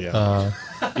 Oh, yeah.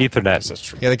 Ethernet. That's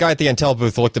true. Yeah, the guy at the Intel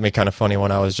booth looked at me kind of funny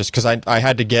when I was just because I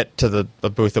had to get to the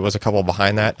booth that was a couple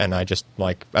behind that, and I just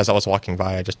like as I was walking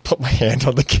by, I just put my hand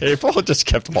on the cable and just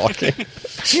kept walking.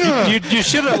 You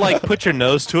should have like put your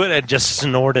nose to it and just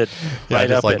snorted right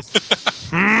just up like it.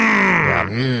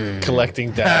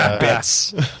 Collecting data.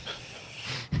 bits.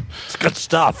 It's good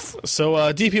stuff. So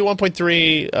DP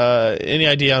 1.3, any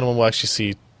idea on when we'll actually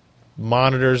see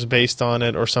monitors based on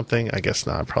it or something? I guess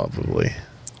not, probably.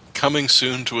 Coming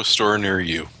soon to a store near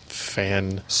you.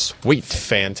 Sweet.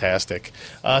 Fantastic.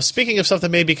 Speaking of stuff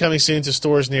that may be coming soon to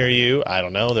stores near you, I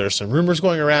don't know, there's some rumors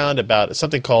going around about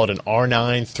something called an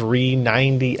R9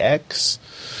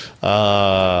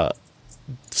 390X.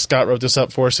 Scott wrote this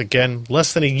up for us again,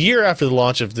 less than a year after the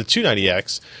launch of the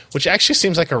 290X, which actually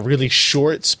seems like a really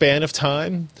short span of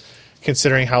time,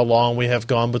 considering how long we have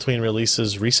gone between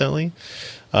releases recently.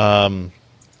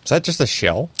 Is that just a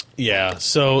shell? Yeah,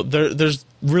 so there's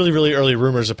really, really early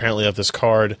rumors apparently of this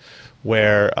card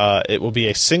where it will be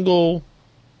a single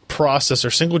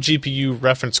processor, single GPU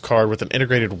reference card with an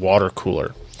integrated water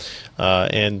cooler.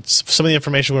 And some of the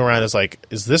information going around is like,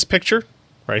 is this picture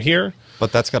right here?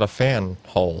 But that's got a fan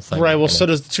hole thing. Right, well, in so it.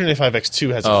 does the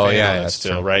 295X2 has a Oh, fan yeah, on it that's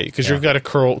still, true. right? Because Yeah. you've got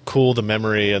to cool the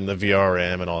memory and the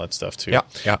VRM and all that stuff too.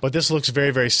 Yeah. But this looks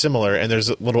very, very similar, and there's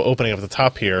a little opening up at the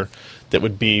top here that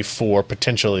would be for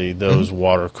potentially those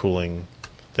water cooling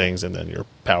things, and then your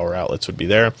power outlets would be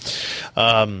there.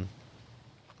 And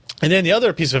then the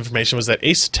other piece of information was that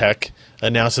Asetek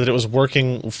announced that it was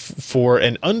working for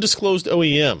an undisclosed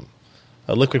OEM,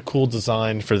 a liquid cooled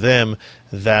design for them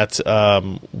that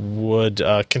would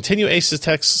continue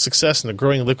Asetek's success in the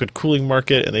growing liquid cooling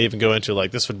market. And they even go into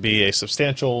like this would be a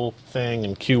substantial thing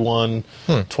in Q1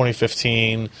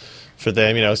 2015 for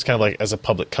them. You know, it's kind of like as a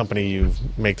public company, you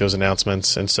make those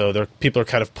announcements. And so people are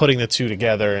kind of putting the two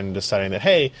together and deciding that,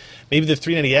 hey, maybe the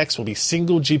 390X will be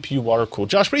single GPU water cooled.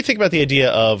 Josh, what do you think about the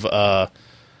idea of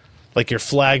like your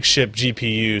flagship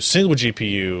GPU, single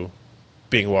GPU,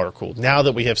 being water cooled. Now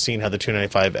that we have seen how the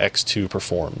 295X2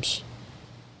 performs.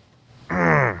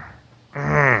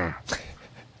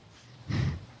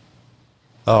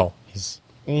 Oh, he's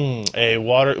A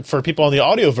water for people on the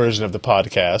audio version of the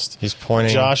podcast. He's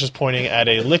pointing. Josh is pointing at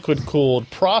a liquid cooled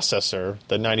processor,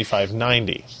 the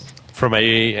 9590. From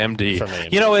AMD. From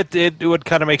AMD. You know, it would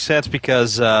kind of make sense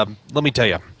because, let me tell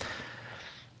you,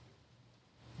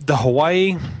 the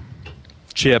Hawaii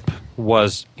chip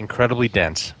was incredibly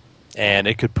dense, and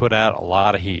it could put out a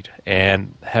lot of heat.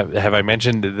 And have I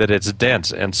mentioned that it's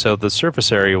dense, and so the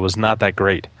surface area was not that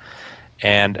great.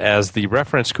 And as the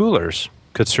reference coolers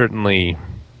could certainly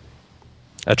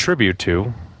attribute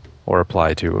to or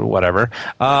apply to or whatever,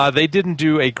 they didn't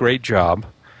do a great job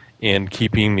in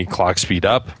keeping the clock speed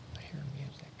up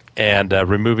and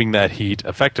removing that heat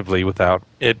effectively without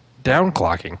it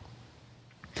downclocking.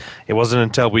 It wasn't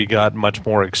until we got much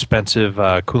more expensive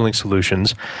cooling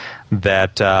solutions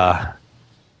that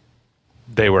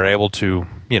they were able to,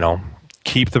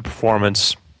 keep the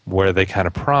performance where they kind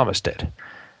of promised it.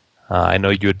 I know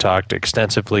you had talked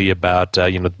extensively about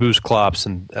the boost clocks,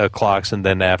 and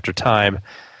then after time,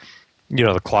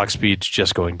 the clock speed's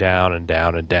just going down and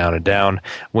down and down and down.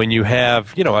 When you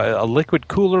have a liquid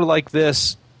cooler like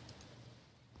this,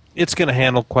 it's going to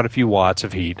handle quite a few watts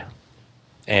of heat,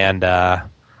 and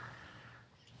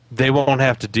they won't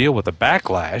have to deal with the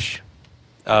backlash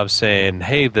of saying,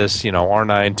 "Hey, this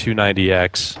R9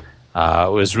 290X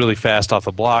was really fast off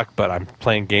the block, but I'm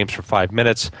playing games for 5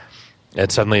 minutes." And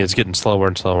suddenly it's getting slower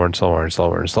and slower and slower and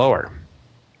slower and slower.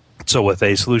 So with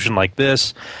a solution like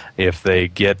this, if they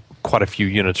get quite a few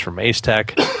units from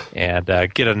Acetec and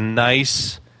get a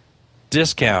nice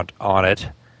discount on it,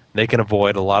 they can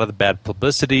avoid a lot of the bad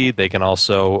publicity. They can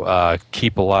also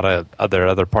keep a lot of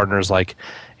other partners like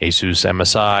Asus,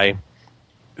 MSI,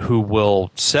 who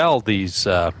will sell these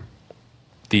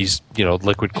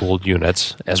liquid cooled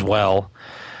units as well.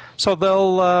 So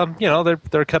they'll,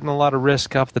 they're cutting a lot of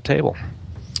risk off the table.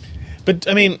 But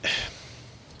I mean,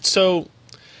 so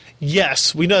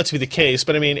yes, we know that to be the case.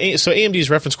 But I mean, so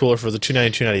AMD's reference cooler for the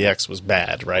 290-290X was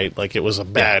bad, right? Like it was a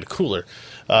bad cooler.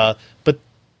 But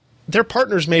their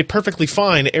partners made perfectly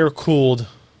fine air-cooled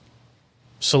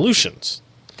solutions.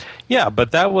 Yeah, but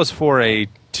that was for a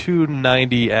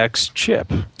 290X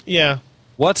chip. Yeah.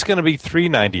 What's going to be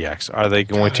 390X? Are they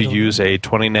going to use a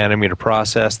 20 nanometer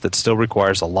process that still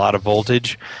requires a lot of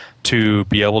voltage to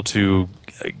be able to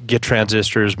get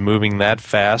transistors moving that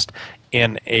fast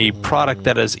in a product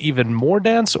that is even more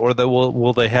dense? Or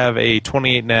will they have a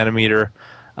 28 nanometer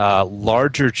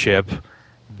larger chip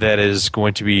that is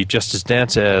going to be just as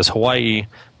dense as Hawaii,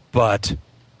 but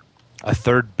a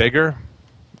third bigger?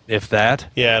 If that.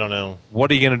 Yeah, I don't know.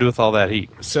 What are you going to do with all that heat?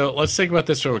 So let's think about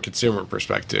this from a consumer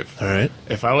perspective. All right.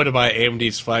 If I were to buy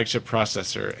AMD's flagship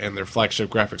processor and their flagship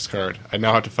graphics card, I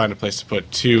now have to find a place to put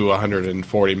two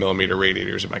 140 millimeter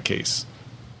radiators in my case.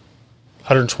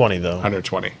 120 though.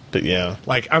 120. But yeah.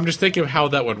 Like, I'm just thinking of how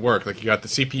that would work. Like, you got the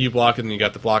CPU block and then you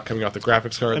got the block coming off the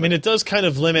graphics card. I mean, it does kind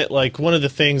of limit, like, one of the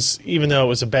things, even though it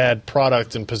was a bad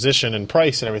product and position and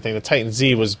price and everything, the Titan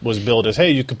Z was billed as,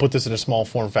 hey, you could put this in a small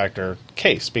form factor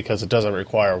case because it doesn't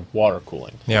require water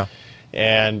cooling. Yeah.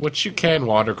 And Which you can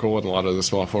water cool in a lot of the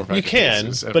small form factor you can,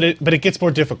 cases. but it gets more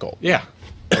difficult. Yeah.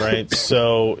 Right?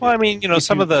 So Well, I mean,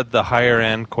 some of the higher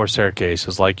end Corsair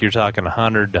cases, like you're talking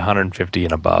 100 to 150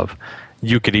 and above,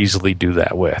 you could easily do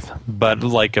that with. But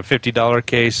like a $50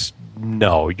 case,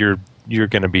 no, you're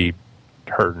going to be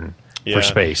hurting for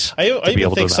space. I even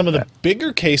think some of the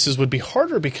bigger cases would be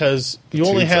harder because you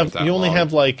only have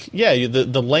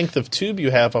the length of tube you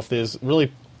have off this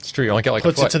really It's true. You only get like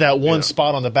puts a foot. it to that one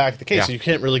spot on the back of the case, Yeah. so you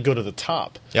can't really go to the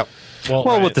top. Yep.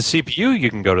 Well, with the CPU, you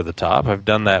can go to the top. I've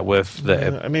done that with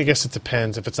the. I mean, I guess it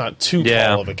depends if it's not too Yeah.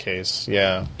 tall of a case.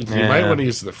 Yeah. You might want to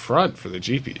use the front for the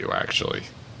GPU, actually.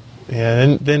 Yeah,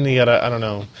 and then you gotta, I don't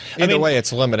know. Either way,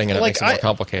 it's limiting and it makes it more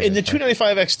complicated. In the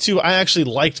 295X2, I actually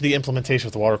liked the implementation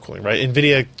with the water cooling, right?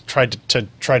 NVIDIA tried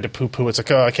to poo-poo. It's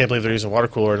like, oh, I can't believe they're using water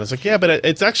cooler. And it's like, yeah, but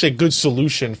it's actually a good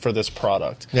solution for this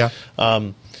product. Yeah.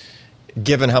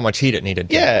 Given how much heat it needed.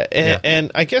 Yeah,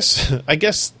 and I guess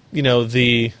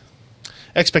the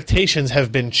expectations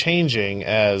have been changing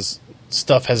as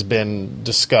stuff has been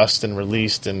discussed and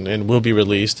released and will be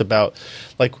released about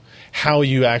like how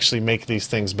you actually make these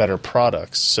things better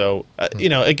products. So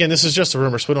again, this is just a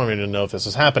rumor, so we don't even know if this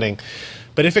is happening.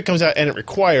 But if it comes out and it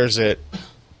requires it,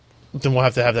 then we'll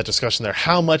have to have that discussion there.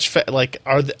 How much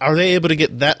are they able to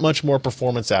get that much more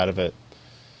performance out of it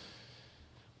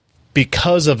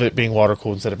because of it being water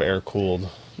cooled instead of air cooled?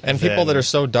 And people that are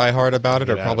so diehard about it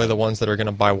are Yeah. probably the ones that are going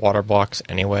to buy water blocks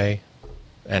anyway,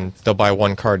 and they'll buy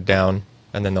one card down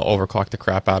and then they'll overclock the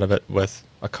crap out of it with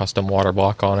a custom water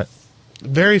block on it.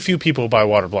 Very few people buy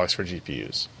water blocks for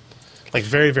GPUs. Like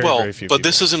very very few. But people.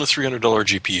 this isn't a $300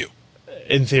 GPU.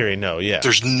 In theory, no. Yeah.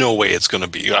 There's no way it's going to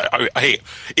be. Hey,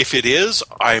 if it is,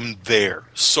 I'm there,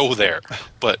 so there.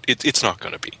 But it's not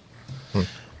going to be.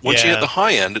 Once you hit the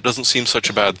high end, it doesn't seem such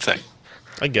a bad thing.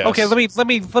 I guess. Okay, let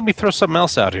me throw something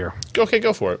else out here. Okay,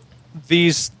 go for it.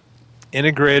 These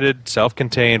integrated,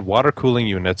 self-contained water cooling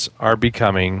units are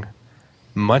becoming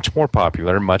much more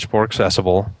popular, much more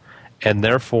accessible, and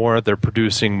therefore they're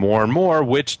producing more and more,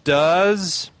 which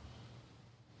does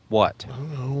what?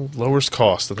 Lowers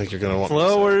cost. I think you're going to want.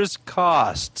 Lowers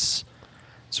costs.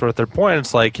 So at their point,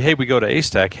 it's like, hey, we go to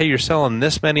A-Stack. Hey, you're selling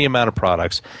this many amount of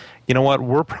products. You know what?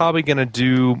 We're probably going to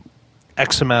do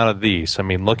X amount of these. I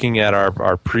mean, looking at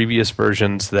our previous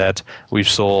versions that we've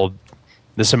sold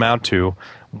this amount to,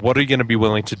 what are you going to be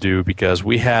willing to do? Because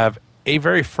we have a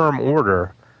very firm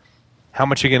order. How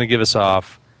much are you going to give us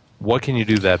off? What can you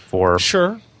do that for?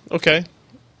 Sure. Okay.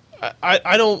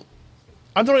 I don't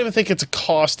even think it's a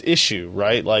cost issue,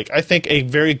 right? Like, I think a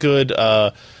very good,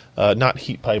 not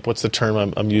heat pipe, what's the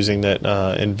term I'm using that,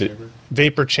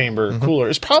 vapor chamber cooler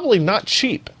is probably not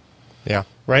cheap. Yeah.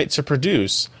 Right? To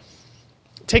produce.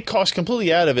 Take cost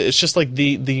completely out of it. It's just like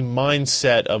the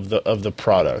mindset of the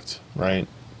product, right?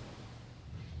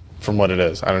 From what it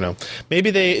is. I don't know.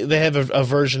 Maybe they have a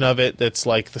version of it that's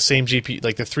like the same GPU,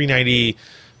 like the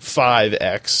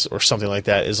 395X or something like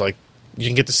that, is like you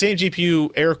can get the same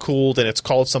GPU air-cooled and it's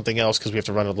called something else because we have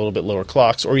to run a little bit lower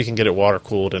clocks, or you can get it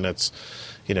water-cooled and it's,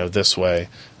 this way.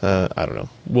 I don't know.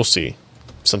 We'll see.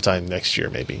 Sometime next year,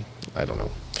 maybe. I don't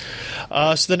know.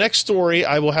 So the next story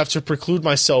I will have to preclude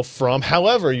myself from.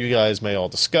 However, you guys may all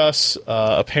discuss.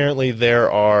 Apparently, there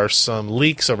are some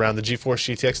leaks around the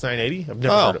GeForce GTX 980.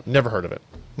 I've never heard of it.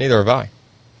 Neither have I.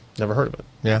 Never heard of it.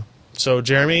 Yeah. So,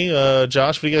 Jeremy,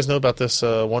 Josh, what do you guys know about this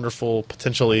wonderful,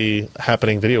 potentially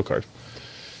happening video card?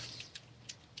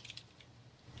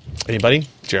 Anybody?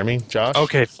 Jeremy? Josh?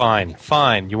 Okay, fine.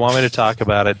 You want me to talk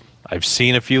about it? I've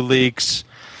seen a few leaks.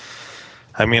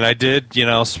 I mean, I did,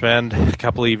 spend a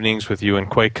couple evenings with you in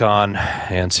QuakeCon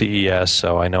and CES,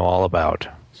 so I know all about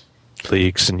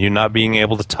leaks and you not being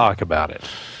able to talk about it.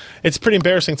 It's a pretty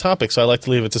embarrassing topic, so I like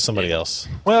to leave it to somebody else.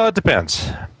 Well, it depends.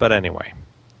 But anyway.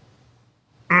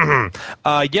 The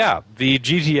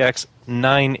GTX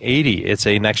 980, it's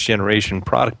a next-generation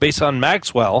product based on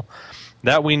Maxwell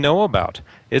that we know about.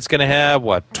 It's going to have,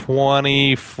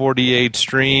 2048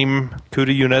 stream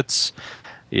CUDA units.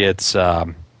 It's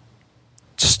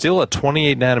still a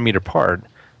 28-nanometer part,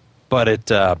 but it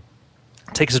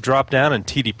takes a drop down in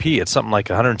TDP. It's something like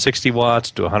 160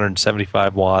 watts to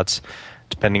 175 watts,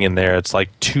 depending in there. It's like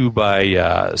 2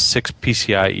 by 6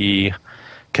 PCIe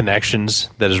connections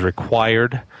that is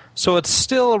required. So it's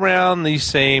still around the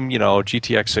same,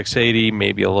 GTX 680,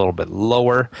 maybe a little bit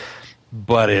lower,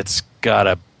 but it's got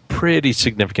a pretty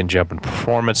significant jump in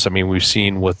performance. I mean, we've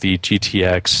seen with the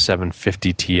GTX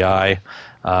 750 Ti,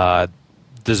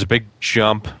 there's a big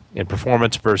jump in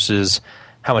performance versus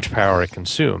how much power it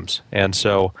consumes. And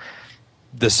so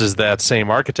this is that same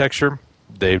architecture.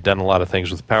 They've done a lot of things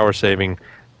with power saving.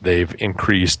 They've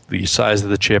increased the size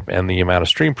of the chip and the amount of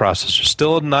stream processors.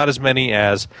 Still not as many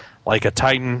as like a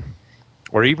Titan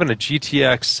or even a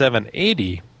GTX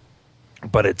 780,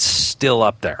 but it's still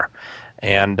up there.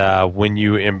 And when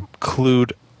you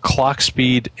include clock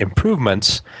speed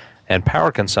improvements and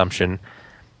power consumption,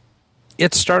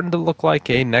 it's starting to look like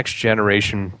a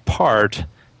next-generation part,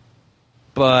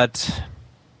 but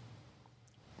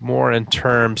more in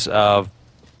terms of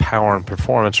power and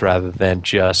performance rather than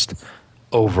just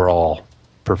overall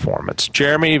performance.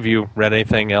 Jeremy, have you read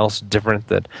anything else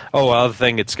different? Other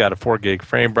thing, it's got a 4 gig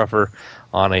frame buffer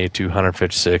on a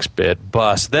 256-bit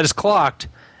bus that is clocked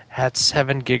at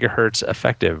 7 gigahertz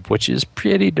effective, which is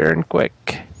pretty darn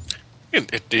quick.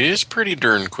 It is pretty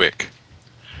darn quick.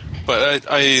 But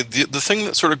the thing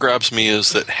that sort of grabs me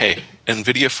is that, hey,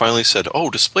 NVIDIA finally said,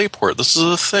 DisplayPort, this is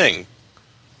a thing.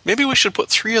 Maybe we should put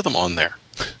 3 of them on there.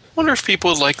 Wonder if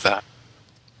people would like that.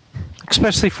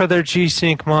 Especially for their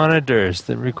G-Sync monitors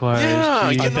that require...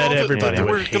 Yeah, I bet everybody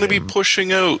we're going to be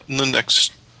pushing out in the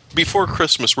next... Before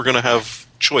Christmas, we're going to have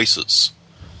choices,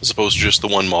 as opposed to just the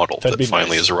one model that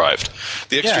finally has arrived.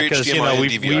 The extra HDMI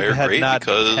and DVI are great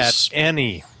because... Had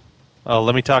any... Oh,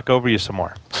 let me talk over you some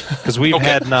more. Because we've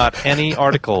had not any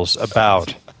articles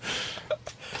about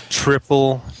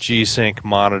triple G-Sync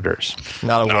monitors.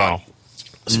 Not a one.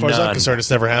 As far as I'm concerned,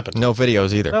 it's never happened. No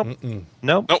videos either.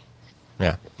 Nope.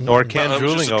 Yeah. Or Ken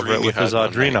drooling over it with his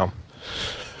Adreno.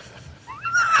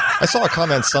 I saw a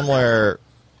comment somewhere.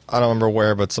 I don't remember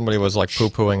where, but somebody was like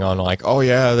poo-pooing on like, oh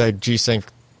yeah, that G-Sync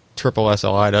triple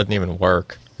SLI doesn't even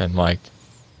work, and like,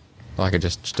 I could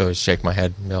just shake my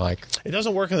head and be like, It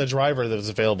doesn't work in the driver that is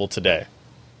available today.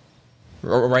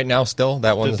 right now still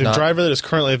that one's The not. driver that is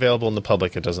currently available in the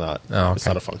public, it does not. Oh, okay. It's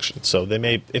not a function. So they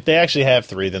may, if they actually have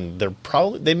 3, then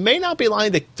they may not be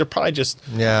lying. They're probably just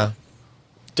Yeah,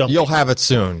 dumping. you'll have it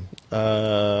soon.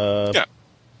 Yeah.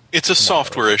 It's a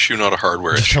software issue, not a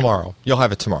hardware issue. Tomorrow, you'll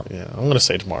have it tomorrow. Yeah, I'm going to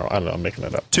say tomorrow. I don't know. I'm making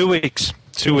it up. 2 weeks.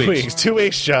 2 weeks. 2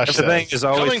 weeks, Josh. Everything says. is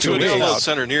always Coming to 2 a weeks. download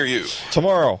center near you.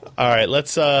 Tomorrow. All right,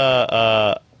 let's.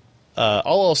 All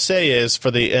I'll say is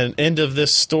for the end of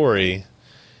this story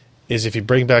is if you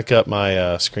bring back up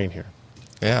my screen here.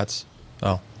 Yeah, it's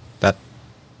that.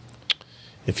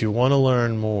 If you want to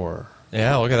learn more,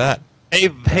 Yeah, look at that. Hey,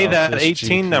 that this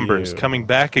 18 GPU. number is coming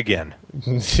back again.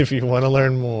 if you want to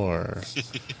learn more,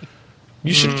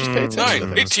 you should just pay attention. to 9,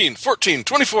 this. 18, 14,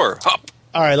 24, hop.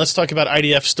 All right, let's talk about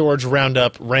IDF storage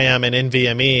roundup, RAM, and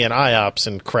NVMe, and IOPS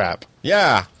and crap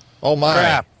Yeah. Oh my.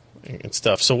 Crap. and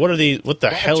stuff. So what the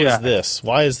hell is Gotcha. this?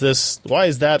 Why is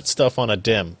that stuff on a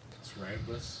DIM?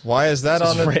 Why is that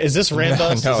on? Is this Rambus? No,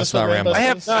 Is this it's what not Rambus. Rambus I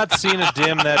have is? not seen a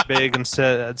DIM that big and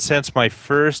since my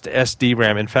first SD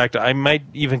RAM. In fact, I might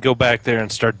even go back there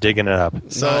and start digging it up.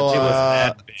 So it was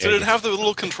that big. So did it have the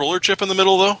little controller chip in the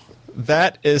middle, though?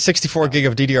 that is 64 gig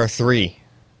of DDR3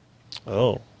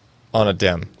 Oh, on a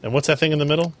DIM. and what's that thing in the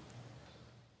middle?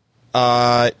 Yeah,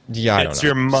 I don't It's know.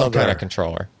 your Some mother. kind of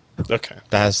controller. Okay.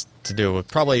 That has to do with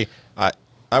probably.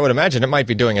 I would imagine it might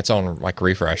be doing its own like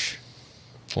refresh,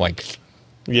 like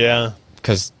Yeah.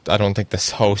 because I don't think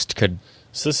this host could.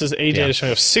 So this is AJ Yeah.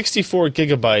 showing off 64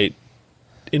 gigabyte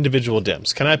individual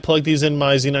DIMMs. Can I plug these in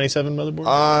my Z97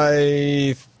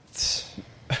 motherboard?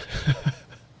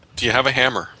 Do you have a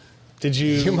hammer? Did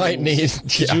you? You might need.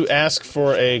 Did Yeah. you ask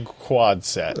for a quad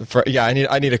set? I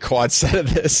need a quad set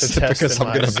of this To test because in I'm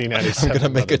my gonna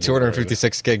Z97 make a motherboard.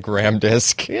 256 gig RAM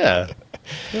disk. Yeah.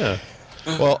 Yeah.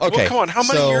 Well, okay. Well, come on. How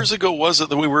many so- years ago was it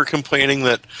that we were complaining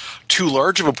that too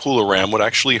large of a pool of RAM would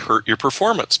actually hurt your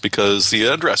performance because the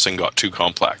addressing got too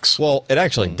complex? Well, it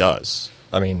actually does.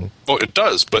 I mean, Oh, it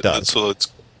does, but does. so it's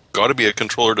got to be a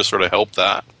controller to sort of help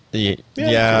that.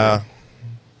 yeah.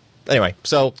 Anyway,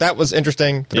 so that was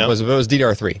interesting. Yeah. It was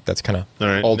DDR3. That's kind of All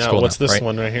right. old now, school. what's now, this right?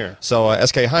 one right here? So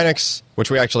SK Hynix, which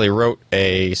we actually wrote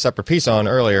a separate piece on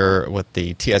earlier with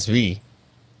the TSV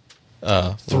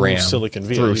RAM Silicon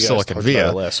Via. through You guys Silicon talked Via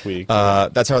about it last week.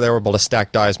 That's how they were able to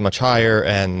stack dies much higher,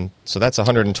 and so that's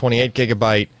 128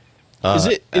 gigabyte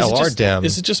LR DIM.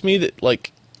 Is it just me that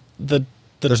like the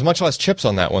There's much less chips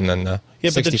on that one than the Yeah,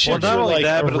 but the 64. chips Not are, only like,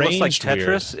 that, but it looks like arranged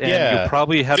Tetris, weird. and Yeah. you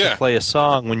probably have Yeah. to play a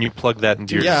song when you plug that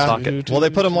into your Yeah, socket. well, they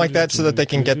put them like that so that they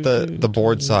can get the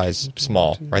board size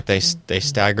small, right? They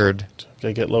staggered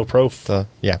Gotta get low prof. the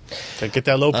Gotta get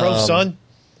that low prof, son.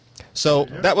 So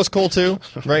that was cool too,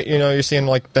 right? You know, you're seeing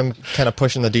like them kind of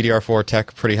pushing the DDR4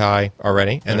 tech pretty high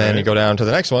already, and then you go down to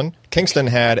the next one. Kingston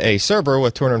had a Cerber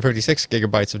with 256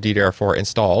 gigabytes of DDR4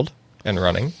 installed and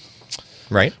running,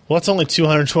 right? Well, it's only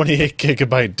 228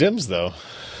 gigabyte DIMMs though.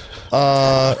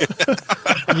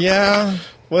 Yeah,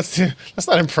 That's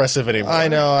not impressive anymore. I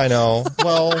know.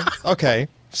 Well, okay.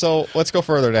 So let's go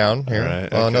further down here. All right,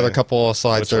 okay. Another couple of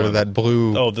slides Which there to one? that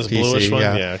blue. Oh, this PC, bluish one?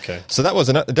 Yeah. Yeah, okay. So that was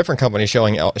a different company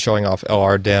showing off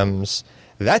LR DIMMs.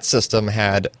 That system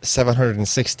had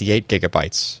 768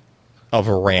 gigabytes of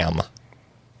RAM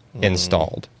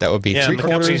installed. That would be Yeah, three and the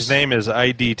company's quarters. name is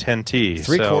ID10T.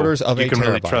 Three-quarters of you a can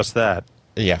really terabyte. trust that.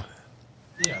 Yeah.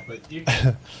 Yeah,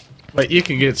 but you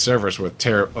can get servers with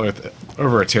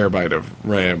over a terabyte of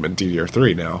RAM and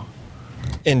DDR3 now.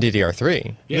 In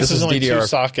DDR3. This is only two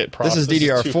socket This is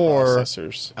DDR4,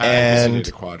 processors. I guess you and need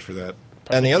a quad for that.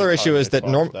 and the other Probably issue is that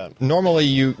quad for that. normally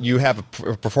you have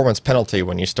a performance penalty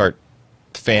when you start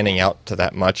fanning out to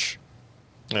that much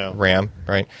Yeah. RAM,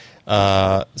 right?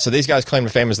 So these guys claim to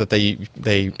fame is that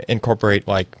they incorporate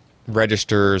like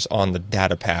registers on the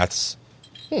data paths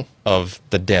of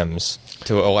the DIMMs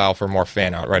to allow for more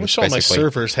fan out, I right? wish all my Basically-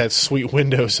 servers had sweet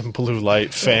windows and blue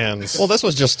light fans. Well, this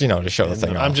was just to show the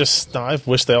thing. I'm off. just. I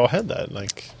wish they all had that.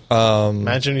 Like,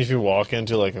 imagine if you walk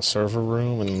into like a server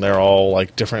room and they're all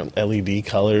like different LED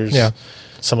colors. Yeah.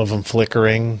 Some of them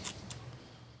flickering.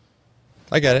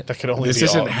 I get it. That could only This be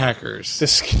isn't all- hackers.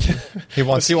 This. He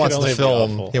wants this could the only be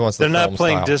film. awful. He wants the They're not film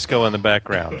playing style. disco in the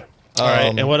background. All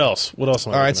right. And what else? What else?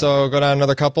 Am I All right, looking so go down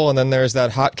another couple, and then there's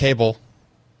that hot cable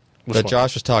Which that one?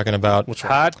 Josh was talking about. Which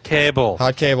one? Hot cable.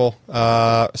 Hot cable.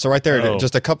 So right there, Oh.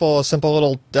 just a couple of simple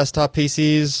little desktop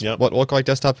PCs. Yep. What look like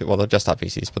desktop? Well, they're desktop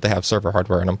PCs, but they have server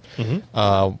hardware in them. Mm-hmm.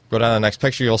 Go down to the next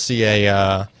picture. You'll see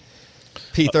a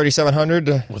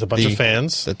P3700 With a bunch of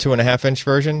fans. the 2.5-inch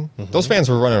version. Those fans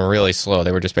were running really slow.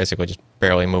 They were just basically just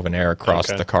barely moving air across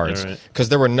Okay, the cards all right. because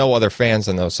there were no other fans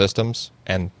in those systems,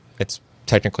 and it's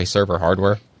technically server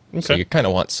hardware. So Okay. you kind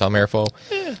of want some airflow.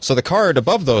 So the card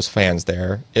above those fans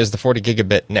there is the 40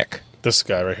 gigabit NIC. This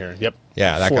guy right here. Yep.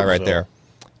 Yeah, that guy right Fortville.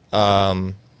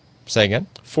 there. Say again?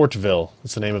 Fortville.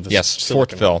 That's the name of this. Yes,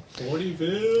 silicon. Fortville.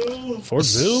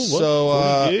 Fortville? What? So,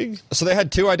 40 gig? so they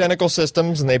had two identical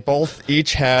systems, and they both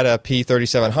each had a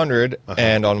P3700,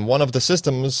 and on one of the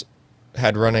systems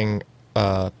had running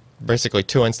basically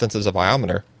two instances of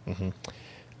Iometer.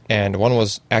 And one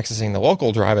was accessing the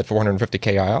local drive at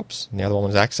 450k IOPS, and the other one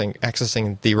was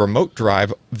accessing the remote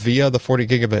drive via the 40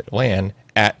 gigabit LAN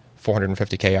at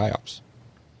 450k IOPS.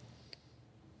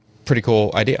 Pretty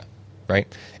cool idea, right?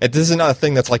 This is not a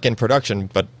thing that's like in production,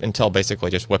 but Intel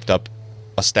basically just whipped up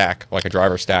a stack, like a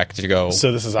driver stack, to go.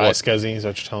 So this is what- iSCSI, is that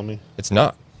what you're telling me? It's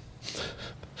not.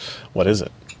 What is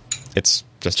it? It's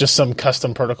Just some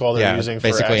custom protocol they're Yeah, using for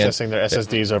basically accessing their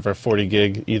SSDs over 40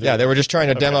 gig either? Yeah, they were just trying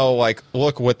to demo, like,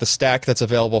 look, with the stack that's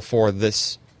available for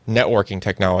this networking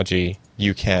technology,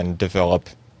 you can develop,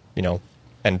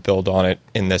 and build on it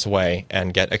in this way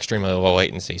and get extremely low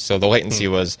latency. So the latency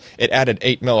was, it added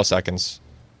 8 milliseconds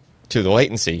to the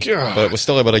latency, God. but it was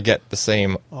still able to get the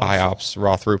same IOPS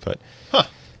raw throughput.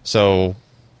 So,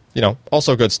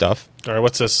 also good stuff. All right,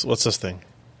 what's this thing?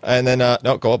 And then,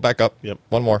 no, go up, back up. Yep.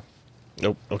 One more.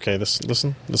 Nope. Okay, this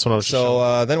one I was just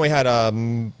So then we had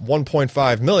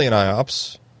 1.5 million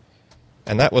IOPS,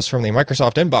 and that was from the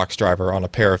Microsoft Inbox driver on a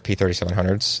pair of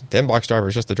P3700s. The Inbox driver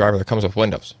is just the driver that comes with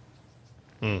Windows.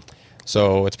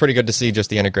 So it's pretty good to see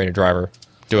just the integrated driver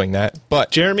doing that.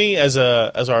 But Jeremy, as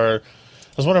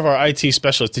one of our IT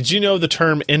specialists, did you know the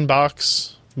term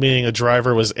inbox, meaning a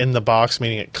driver was in the box,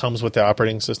 meaning it comes with the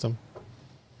operating system?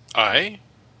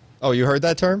 oh, you heard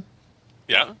that term?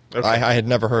 Yeah. Okay. I had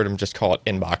never heard him just call it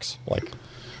Inbox. Like,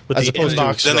 With as the opposed to-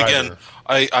 inbox Then driver. again,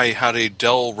 I had a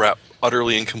Dell rep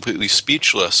utterly and completely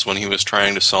speechless when he was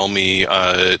trying to sell me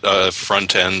a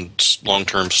front-end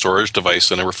long-term storage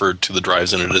device, and I referred to the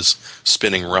drives in it as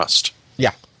spinning rust.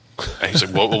 yeah, And he's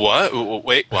like, what?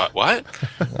 Wait, what? I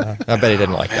bet he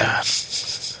didn't like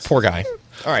that. Poor guy.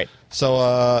 All right.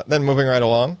 So then moving right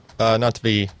along, not to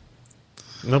be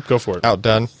Nope, go for it.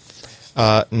 outdone,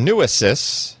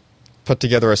 Newasys put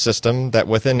together a system that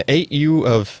within 8U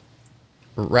of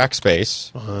rack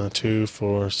space, 2,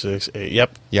 4, 6, 8.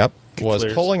 Yep. was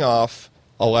Clears. pulling off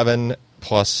 11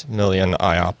 plus million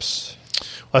IOPS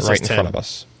Well, that right says in 10. front of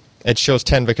us. It shows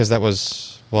 10 because that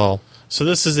was, well, So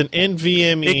this is an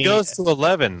NVMe It goes to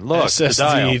 11. Look, the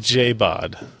dial. SSD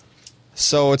JBOD.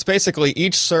 so it's basically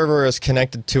each server is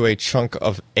connected to a chunk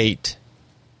of 8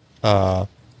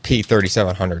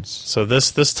 P3700s. So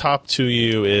this top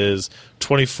 2U is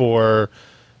 24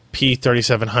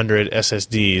 P3700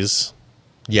 SSDs.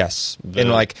 Yes, The- in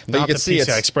like, but you not can the see PCI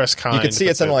it's Express kind, You can see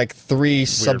but it's in the like 3 form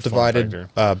subdivided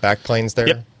factor. backplanes there,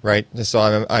 Yep. right?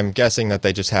 So I'm guessing that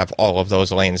they just have all of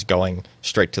those lanes going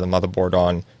straight to the motherboard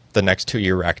on the next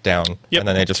 2U rack down, Yep. and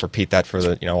then they just repeat that for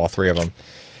the all 3 of them.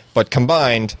 But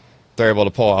combined, they're able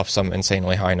to pull off some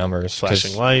insanely high numbers. 'cause-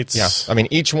 Flashing lights. Yeah, I mean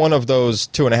each one of those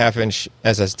 2.5-inch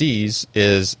SSDs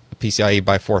is PCIe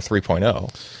by 4 3.0.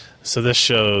 So this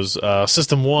shows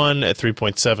System 1 at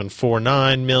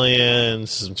 3.749 million,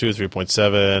 System 2 at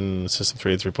 3.7, System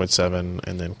 3 at 3.7,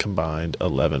 and then combined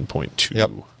 11.2.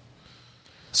 Yep.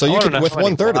 So I you wanna could, know with how many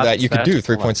 1/3 of that, you could do blocks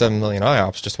that's 3.7 million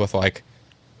IOPS just with like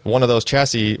one of those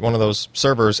chassis, one of those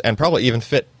servers, and probably even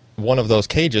fit one of those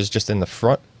cages just in the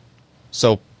front.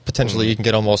 So potentially you can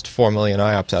get almost 4 million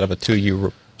IOPS out of a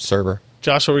 2U server.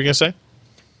 Josh, what were you going to say?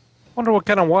 Wonder what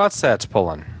kind of watts that's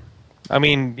pulling. I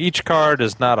mean, each card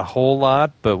is not a whole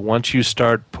lot, but once you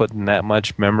start putting that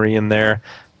much memory in there,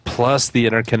 plus the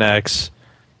interconnects,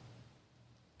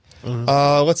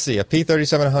 Let's see. A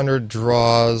P3700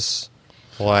 draws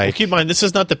Well, like, keep in mind, this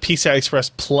is not the PCI Express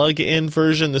plug-in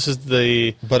version. This is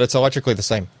the... but it's electrically the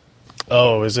same.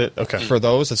 Oh, is it? Okay. For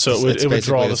those, it's, so it would, it's it would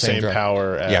basically draw the same drive.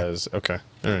 power Yeah. as... Okay.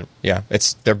 All right. Yeah,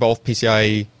 they're both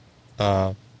PCIe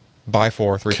by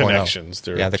 4 3.0. Connections.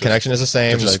 They're Yeah, the just- connection is the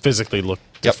They same. just They- physically look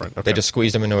Yep, different. Okay. they just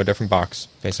squeezed them into a different box,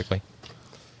 basically.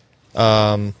 Yeah,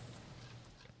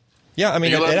 I Are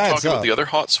mean, you allowed it to adds talk about up. the other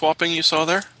hot swapping you saw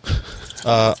there?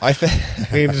 I think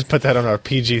We can just put that on our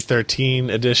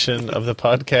PG-13 edition of the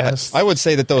podcast. I would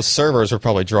say that those servers are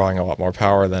probably drawing a lot more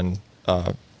power than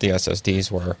the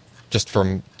SSDs were, just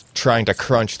from trying to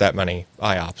crunch that many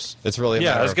IOPS. It's really a yeah,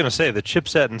 I matter was of- going to say the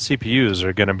chipset and CPUs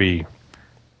are going to be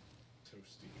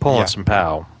pulling Yeah. some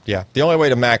pow. Yeah, the only way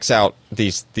to max out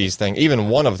these things, even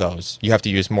one of those, you have to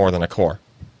use more than a core.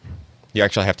 you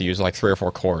actually have to use like 3 or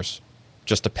 4 cores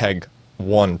just to peg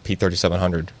one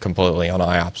P3700 completely on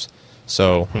IOPS.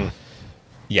 So,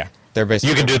 yeah, they're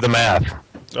basically... You can do the math.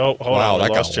 Oh, hold Wow, on. that I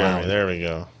got lost Jeremy. loud. There we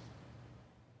go.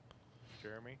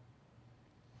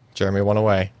 Jeremy went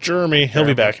away. Jeremy. He'll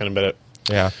be back in a minute.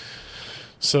 Yeah.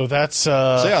 So that's So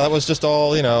yeah, that was just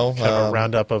all, kind of a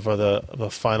roundup of the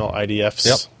final IDFs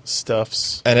Yep.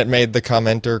 stuffs. and it made the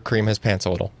commenter cream his pants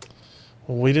a little.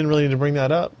 We didn't really need to bring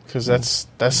that up because that's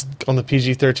on the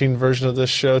PG-13 version of this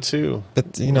show too.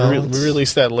 But, we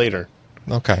release that later.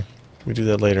 Okay. We do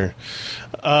that later.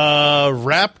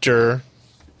 Raptor,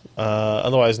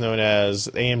 otherwise known as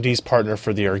AMD's partner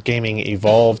for their Gaming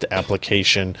Evolved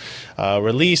application,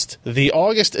 released the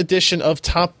August edition of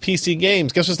Top PC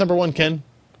Games. Guess what's number 1, Ken?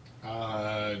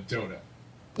 Dota.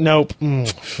 Nope.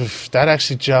 That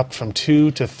actually jumped from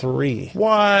 2 to 3.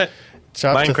 What?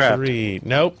 Jumped to Minecraft. 3.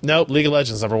 Nope. League of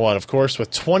Legends number 1, of course,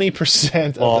 with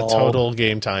 20% of the total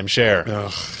game time share.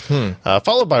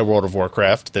 Followed by World of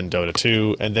Warcraft, then Dota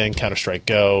 2, and then Counter-Strike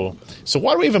Go. So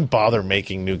why do we even bother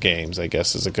making new games, I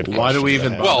guess is a good question. Why do we to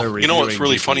even have. bother? Well, you know what's reviewing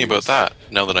really funny GPUs? about that,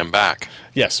 now that I'm back?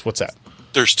 Yes, what's that?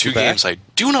 There's 2 back? games I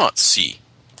do not see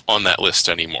on that list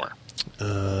anymore.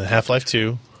 Half-Life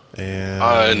 2.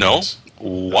 And No.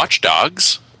 Watch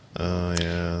Dogs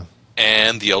yeah.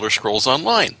 and The Elder Scrolls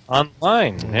Online.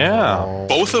 Online, yeah.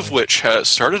 Both of which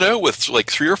started out with like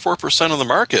 3 or 4% of the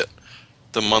market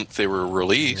the month they were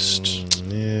released.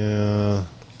 Yeah.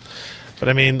 But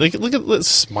I mean, look at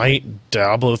Smite,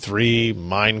 Diablo 3,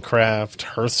 Minecraft,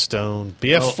 Hearthstone,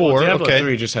 BF4. Well, Diablo okay.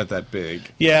 3 just had that big.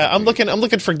 Yeah, I'm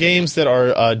looking for games that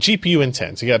are GPU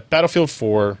intense. You got Battlefield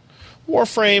 4,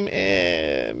 Warframe,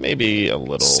 maybe a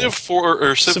little. Civ 4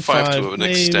 or Civ 5 to an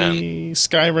maybe. extent.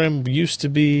 Skyrim used to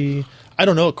be. I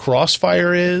don't know what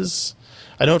Crossfire is.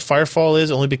 I know what Firefall is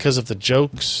only because of the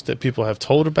jokes that people have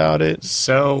told about it.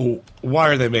 So why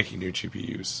are they making new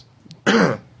GPUs?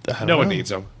 No one needs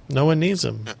them. No one needs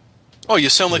them. Oh, you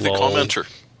sound like Lol. the commenter.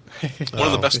 One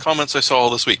of the best comments I saw all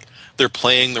this week. They're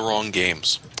playing the wrong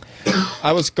games.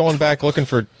 I was going back looking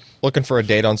for a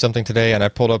date on something today, and I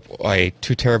pulled up a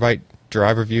 2 terabyte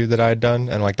drive review that I had done,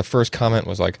 and like the first comment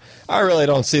was like, "I really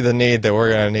don't see the need that we're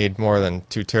going to need more than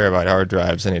 2 terabyte hard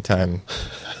drives anytime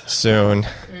soon."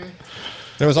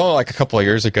 It was only like a couple of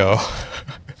years ago.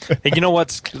 Hey, you know what?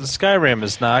 Skyrim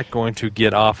is not going to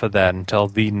get off of that until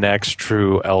the next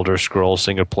true Elder Scrolls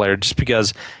single player, just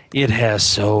because it has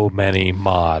so many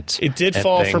mods. It did and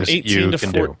fall from things 18 you to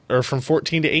can 4, do. or from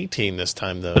 14 to 18 this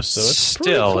time though. So it's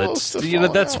Still, pretty it's close to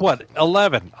that's Fallout. what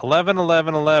 11.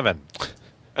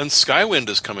 And Skywind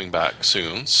is coming back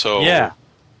soon, so Yeah.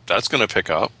 that's going to pick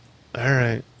up. All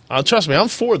right. Trust me, I'm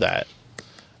for that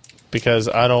because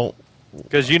I don't.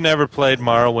 Because you never played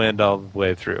Morrowind all the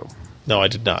way through. No, I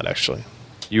did not actually.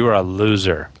 You are a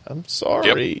loser. I'm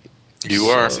sorry. You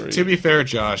are. Sorry. To be fair,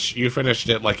 Josh, you finished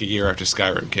it like a year after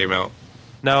Skyrim came out.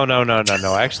 No.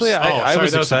 Actually, I sorry,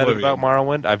 was that was excited Oblivion. about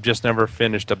Morrowind. I've just never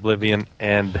finished Oblivion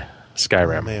and Oh,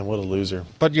 Skyrim. man, what a loser.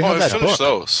 But you Oh, have I that finished book.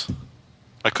 those.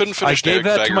 I couldn't I finish gave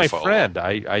that to my Daggerfall. friend.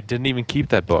 I didn't even keep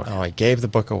that book. Oh, I gave the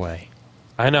book away.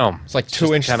 I know. It's like just the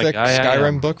 2-inch kinda thick guy I am.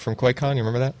 Skyrim book from QuakeCon. You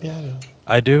remember that? Yeah.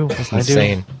 I do. That's I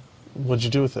insane. What'd you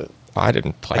do with it? I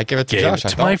didn't play. I gave it to Gave Josh. it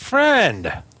to my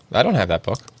friend. I don't have that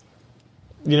book.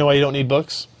 You know why you don't need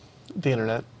books? The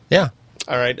internet. Yeah.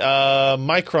 All right.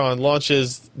 Micron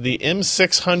launches the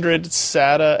M600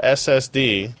 SATA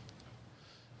SSD.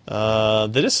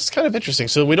 This is kind of interesting.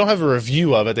 So we don't have a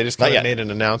review of it. They just kind Not of yet. made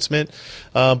an announcement.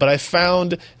 But I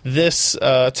found this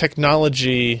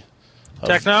technology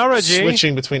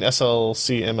switching between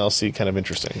SLC and MLC kind of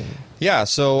interesting. Yeah,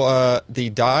 so the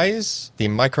dies, the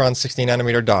Micron 16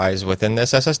 nanometer dies within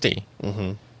this SSD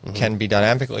can be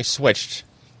dynamically switched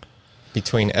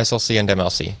between SLC and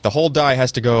MLC. The whole die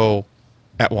has to go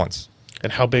at once.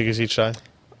 And how big is each die?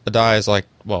 The die is like,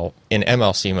 well, in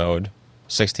MLC mode,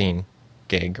 16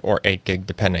 gig or 8 gig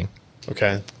depending,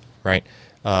 Okay. right?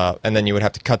 And then you would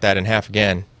have to cut that in half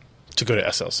again, To go to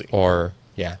SLC. or,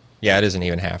 yeah, it isn't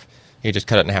even half. You just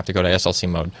cut it in half to go to SLC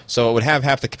mode. So it would have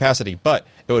half the capacity, but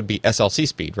it would be SLC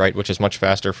speed, right? Which is much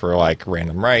faster for like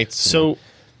random writes. So,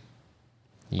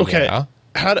 okay. Yeah.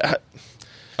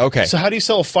 So how do you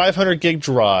sell a 500 gig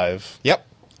drive Yep.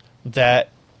 that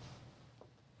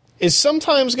is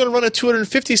sometimes going to run at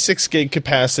 256 gig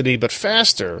capacity but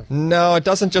faster, No, it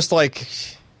doesn't just like...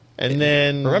 and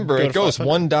then Remember, go it to goes 500?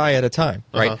 one die at a time,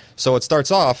 right? Uh-huh. So it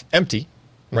starts off empty,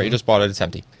 right? You just bought it, it's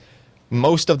empty.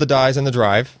 Most of the dies in the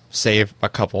drive, save a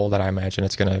couple that I imagine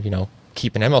it's going to,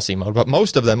 keep in MLC mode, but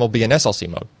most of them will be in SLC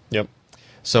mode. Yep.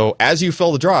 So as you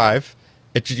fill the drive,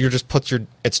 it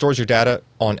stores your data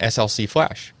on SLC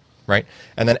flash. right?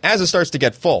 And then as it starts to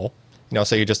get full,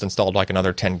 say you just installed like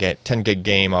another 10 gig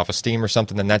game off of Steam or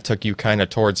something, then that took you kind of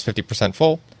towards 50%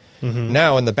 full. Mm-hmm.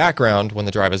 Now in the background, when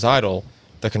the drive is idle,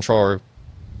 the controller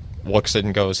looks at it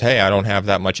and goes, hey, I don't have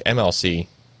that much MLC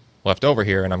left over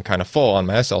here, and I'm kind of full on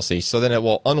my SLC. So then it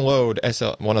will unload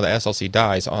one of the SLC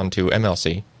dies onto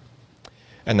MLC,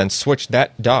 and then switch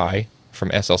that die from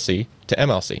SLC to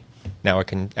MLC. Now it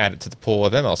can add it to the pool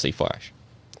of MLC flash,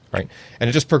 right? And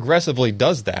it just progressively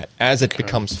does that as it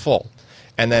becomes full.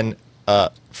 And then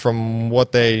from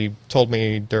what they told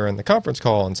me during the conference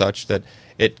call and such, that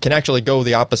it can actually go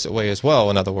the opposite way as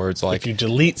well. In other words, like if you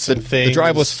delete some things, the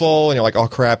drive was full, and you're like, oh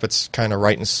crap, it's kind of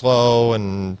writing slow,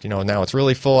 and now it's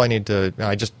really full.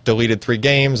 I just deleted 3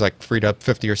 games, like freed up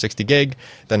 50 or 60 gig.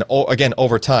 Then again,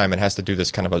 over time, it has to do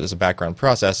this kind of as a background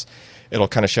process. It'll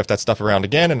kind of shift that stuff around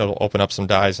again, and it'll open up some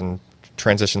dies and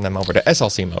transition them over to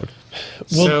SLC mode.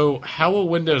 So how will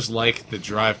Windows like the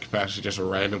drive capacity just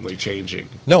randomly changing?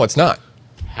 No, it's not.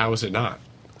 How is it not?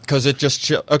 Because it just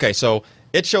so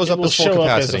it shows up as full capacity. It will show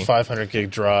up as capacity. a 500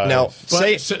 gig drive. Now,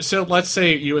 So let's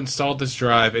say you installed this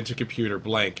drive into computer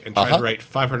blank and tried to write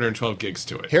 512 gigs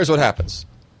to it. Here's what happens.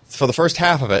 For the first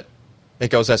half of it, it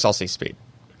goes SLC speed.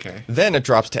 Okay. Then it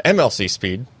drops to MLC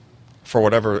speed for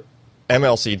whatever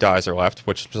MLC dies are left,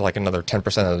 which is like another 10%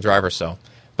 of the drive or so.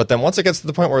 But then once it gets to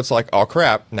the point where it's like, oh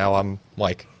crap, now I'm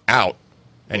like out,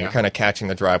 and you're kind of catching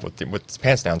the drive with its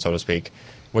pants down, so to speak,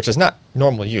 which is not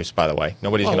normal use, by the way.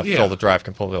 Nobody's going to fill the drive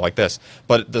completely like this.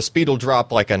 But the speed will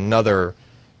drop like another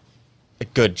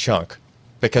good chunk.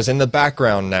 Because in the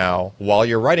background now, while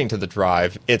you're writing to the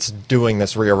drive, it's doing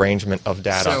this rearrangement of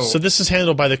data. So this is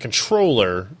handled by the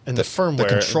controller and the firmware. The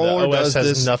controller the OS does has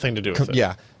this, nothing to do with it.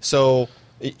 Yeah. So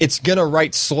it's going to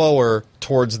write slower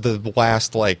towards the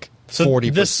last,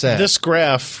 40%. This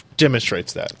graph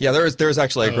demonstrates that. Yeah, there's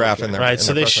actually a graph in there. Right,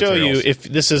 so they show you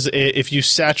if you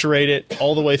saturate it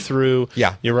all the way through,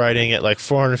 you're writing at like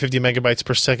 450 megabytes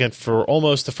per second for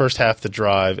almost the first half of the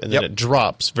drive, and then it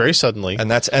drops very suddenly. And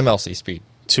that's MLC speed.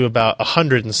 To about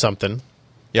 100 and something.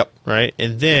 Yep. Right,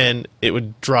 and then it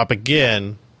would drop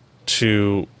again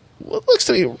to what looks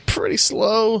to be pretty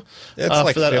slow. It's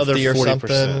like for that 50 other 40%. or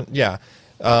something. Yeah.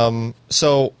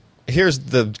 So here's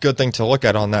the good thing to look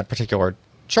at on that particular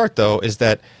chart, though, is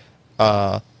that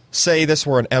say this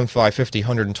were an M550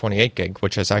 128 gig,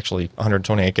 which is actually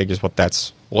 128 gig is what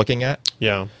that's looking at.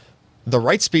 Yeah. The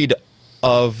write speed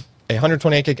of a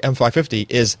 128 gig M550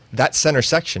 is that center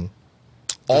section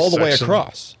all the way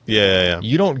across. Yeah.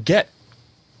 You don't get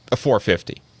a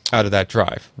 450 out of that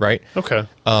drive, right? Okay.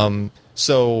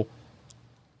 So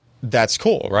that's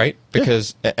cool, right?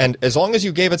 Because and as long as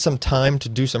you gave it some time to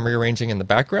do some rearranging in the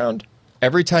background,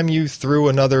 every time you threw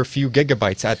another few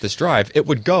gigabytes at this drive, it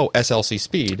would go SLC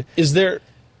speed. Is there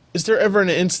ever an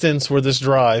instance where this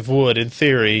drive would, in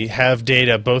theory, have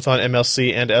data both on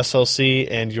MLC and SLC,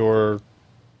 and your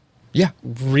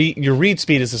read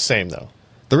speed is the same though?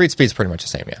 The read speed is pretty much the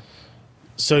same, yeah.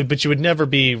 So, but you would never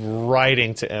be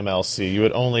writing to MLC. You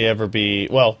would only ever be...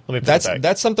 Well, let me put it back.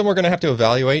 That's something we're going to have to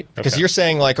evaluate. Because you're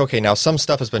saying, now some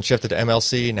stuff has been shifted to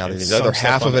MLC. Now the other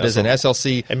half of it is in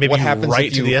SLC. And maybe what you happens write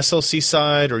if you, to the SLC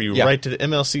side, or you write to the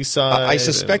MLC side. I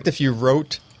suspect if you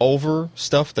wrote over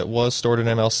stuff that was stored in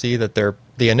MLC, that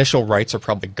the initial writes are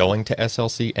probably going to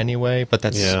SLC anyway. But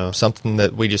that's something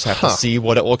that we just have to see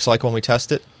what it looks like when we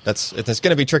test it. It's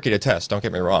going to be tricky to test, don't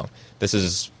get me wrong.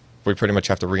 We pretty much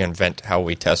have to reinvent how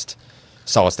we test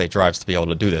solid-state drives to be able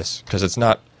to do this, because it's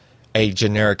not a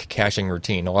generic caching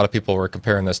routine. A lot of people were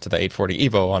comparing this to the 840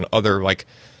 Evo on other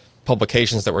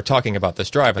publications that were talking about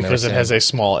this drive. And because it has a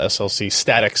small SLC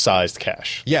static-sized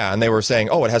cache. Yeah, and they were saying,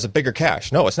 it has a bigger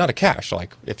cache. No, it's not a cache.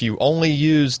 If you only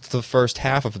used the first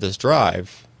half of this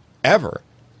drive ever,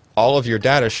 all of your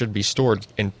data should be stored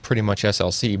in pretty much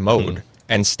SLC mode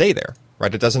and stay there,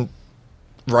 right? It doesn't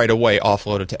right away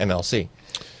offload it to MLC.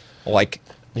 The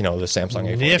Samsung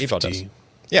A4 Evo does.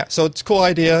 Yeah, so it's a cool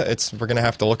idea. We're going to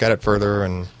have to look at it further,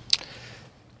 and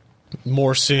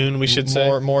more soon, we should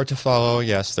say. More to follow.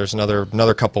 Yes, there's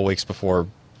another couple weeks before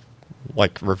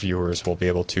reviewers will be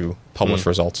able to publish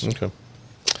results. Okay.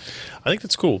 I think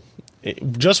that's cool.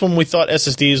 Just when we thought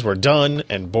SSDs were done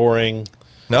and boring,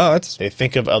 they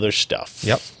think of other stuff.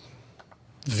 Yep.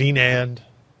 VNAND.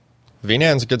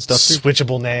 VNAND's good stuff too.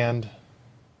 Switchable NAND.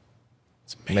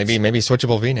 Maybe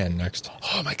switchable VNAND next.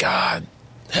 Oh my god,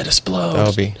 head explode.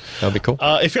 That'll be cool.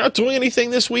 If you're not doing anything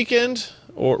this weekend,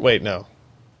 or wait, no.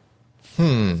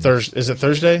 Thursday? Is it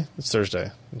Thursday? It's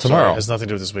Thursday. Tomorrow. Sorry, it has nothing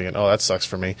to do with this weekend. Oh, that sucks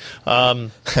for me.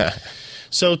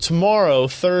 So tomorrow,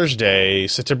 Thursday,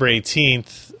 September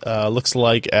 18th, looks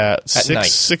like at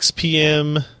 6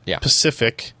 p.m. Yeah.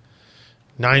 Pacific,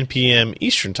 9 p.m.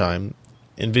 Eastern Time,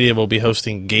 NVIDIA will be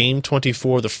hosting Game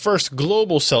 24, the first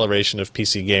global celebration of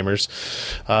PC gamers.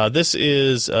 This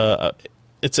is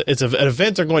it's an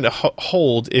event they're going to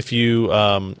hold if you're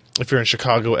in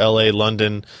Chicago, LA,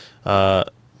 London,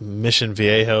 Mission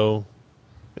Viejo,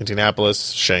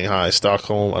 Indianapolis, Shanghai,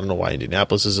 Stockholm. I don't know why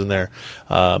Indianapolis is in there.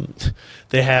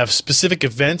 They have specific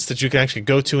events that you can actually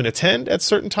go to and attend at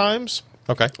certain times.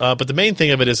 Okay. But the main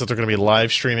thing of it is that they're going to be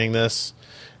live streaming this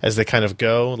as they kind of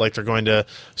go. Like they're going to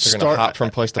start hop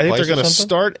from place to I think place they're going or to something?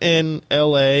 start in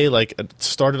LA, like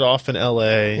start it off in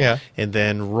LA, Yeah. and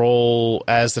then roll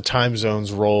as the time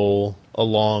zones roll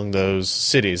along those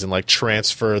cities and like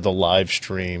transfer the live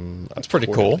stream. That's pretty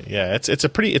cool. Yeah, it's a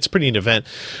pretty neat event.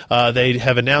 They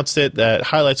have announced it that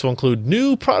highlights will include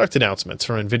new product announcements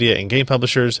from NVIDIA and game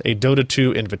publishers, a Dota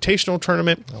 2 invitational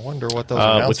tournament I wonder what those with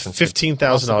announcements would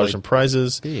 $15,000 in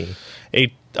prizes. be.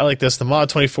 I like this. The Mod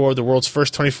 24, the world's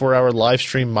first 24-hour live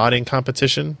stream modding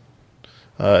competition.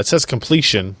 It says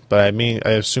completion, but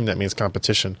I assume that means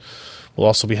competition. Will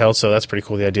also be held, so that's pretty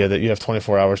cool. The idea that you have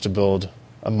 24 hours to build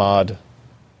a mod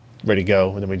ready to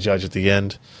go, and then we judge at the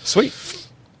end. Sweet.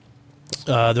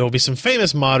 There will be some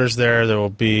famous modders there. There will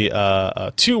be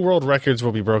 2 world records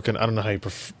will be broken. I don't know how you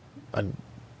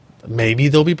maybe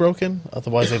they'll be broken.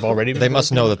 Otherwise, they've already been They must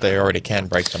broken. know that they already can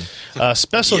break them.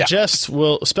 Special Yeah. guests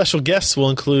will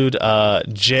include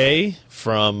Jay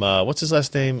from what's his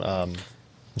last name?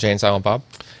 Jay and Silent Bob.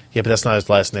 Yeah, but that's not his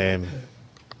last name.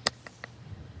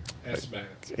 S-Man.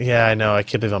 Yeah, I know. I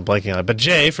can't believe I'm blanking on it. But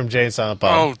Jay from Jay and Silent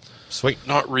Bob. Oh, Sweet.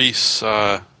 not Reese.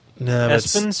 no, it's,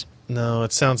 Espins? no,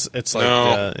 it sounds. It's like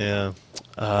No. yeah.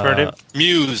 Furtive?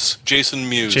 Muse. Jason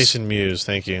Muse. Jason Mewes,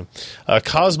 thank you.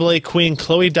 Cosplay Queen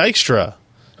Chloe Dykstra.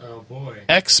 Oh boy.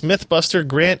 Ex Mythbuster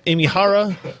Grant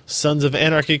Imihara. Sons of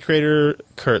Anarchy creator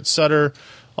Kurt Sutter.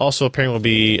 Also appearing will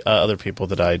be other people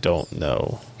that I don't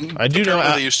know. I do know.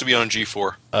 Apparently they used to be on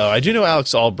G4. I do know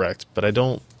Alex Albrecht, but I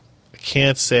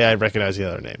can't say I recognize the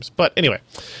other names. But anyway,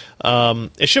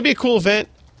 it should be a cool event.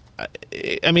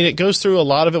 I mean, it goes through a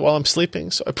lot of it while I'm sleeping,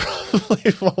 so I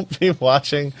probably won't be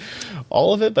watching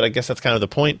all of it, but I guess that's kind of the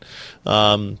point.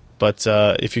 But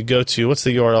if you go to, what's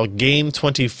the URL?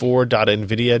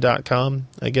 Game24.nvidia.com,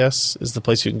 I guess, is the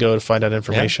place you can go to find out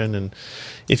information. And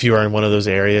if you are in one of those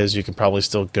areas, you can probably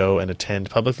still go and attend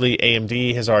publicly.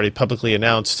 AMD has already publicly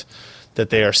announced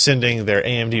that they are sending their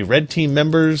AMD Red Team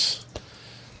members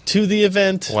to the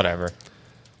event. Whatever.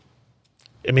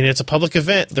 I mean, it's a public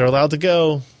event. They're allowed to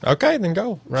go. Okay, then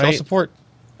go. Show Right. support.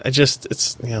 I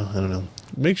don't know.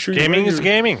 Make sure Gaming you is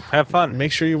gaming. Have fun.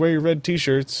 Make sure you wear your red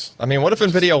T-shirts. I mean, what if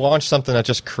NVIDIA launched something that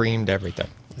just creamed everything?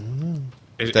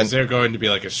 Is, Then- is there going to be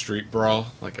like a street brawl?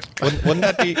 Like a Wouldn't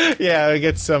that be... Yeah, we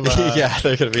get some. yeah,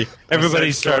 they're going to be...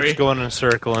 Everybody Sad story. starts going in a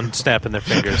circle and snapping their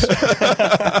fingers.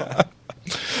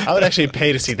 I would actually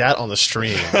pay to see that on the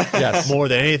stream. Yes. More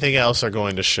than anything else they're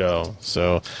going to show.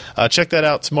 So check that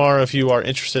out tomorrow if you are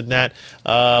interested in that.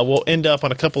 We'll end up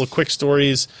on a couple of quick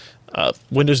stories.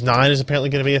 Windows 9 is apparently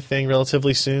going to be a thing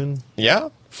relatively soon. Yeah.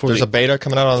 For There's the- a beta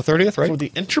coming out on the 30th, right? For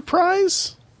the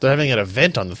Enterprise? They're having an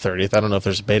event on the 30th. I don't know if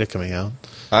there's a beta coming out.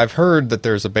 I've heard that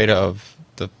there's a beta of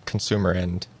the consumer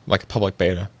end, like a public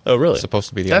beta. Oh, really? It's supposed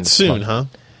to be the That's end of soon, the huh?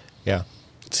 month. Yeah.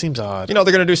 It seems odd. You know,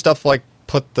 they're going to do stuff like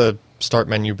put the start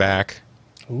menu back.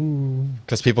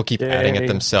 Because people keep adding it Yay.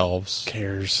 themselves,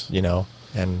 cares? you know,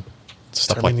 and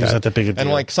stuff Start like menu's that. not that big a And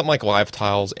deal. like something like live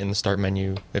tiles in the start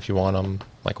menu if you want them,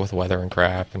 like with weather and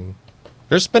crap. And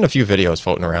there's been a few videos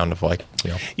floating around of like,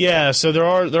 you know, Yeah, so there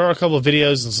are a couple of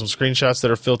videos and some screenshots that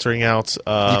are filtering out.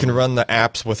 you can run the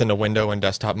apps within a window in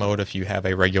desktop mode if you have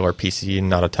a regular PC and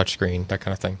not a touchscreen, that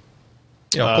kind of thing.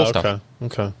 You know, cool stuff.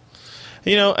 Okay.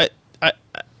 You know,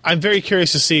 I'm very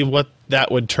curious to see what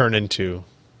that would turn into.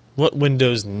 What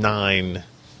Windows 9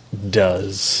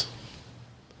 does.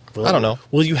 I don't know.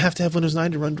 Will you have to have Windows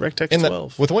 9 to run DirectX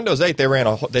 12? With Windows 8,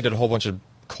 they did a whole bunch of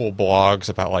cool blogs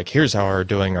about like here's how we're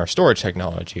doing our storage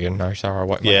technology and here's how our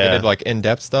what. Yeah. They did like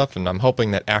in-depth stuff, and I'm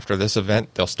hoping that after this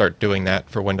event they'll start doing that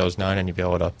for Windows 9, and you'll be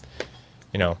able to,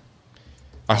 you know.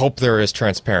 I hope there is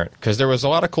transparent because there was a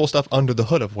lot of cool stuff under the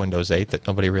hood of Windows 8 that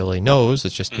nobody really knows. It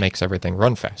just makes everything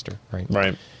run faster, right?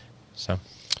 Right. So,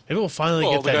 Maybe we'll finally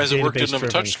Well, get the that guys that worked didn't have a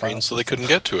database-driven touchscreen, so file they couldn't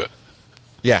get to it.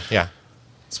 yeah.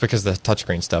 It's because the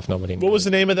touchscreen stuff nobody. What was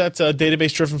the name of that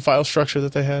database-driven file structure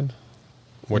that they had?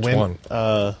 Which Win- one?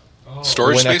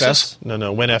 Storage WinFS? spaces? No,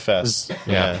 WinFS.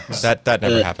 Yeah, that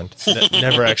never happened.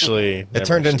 Never actually. It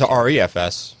turned into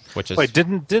REFS, which is Wait,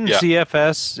 didn't Yeah.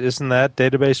 CFS, isn't that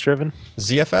database driven?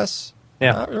 ZFS.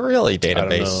 Yeah. Not really I don't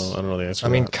database. know. I don't know the answer. I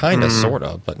to mean, that. kind of, sort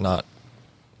of, but not.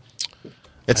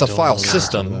 It's I a don't file know.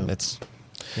 system. It's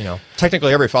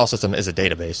technically every file system is a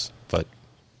database, but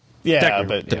Yeah,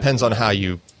 but depends on how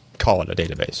you call it a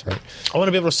database, right? I want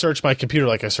to be able to search my computer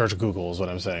like I search Google. Is what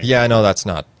I'm saying. Yeah, no, that's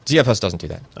not. ZFS doesn't do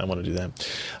that. I want to do that.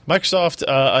 Microsoft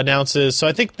announces. So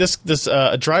I think this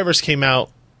drivers came out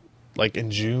like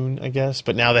in June, I guess,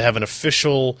 but now they have an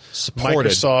official Supported.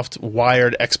 Microsoft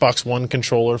wired Xbox One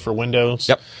controller for Windows.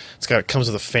 Yep. It comes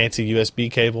with a fancy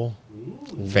USB cable.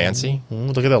 Fancy.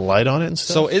 Look at that light on it and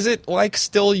stuff. So is it like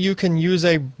still you can use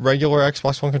a regular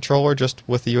Xbox One controller just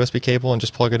with the USB cable and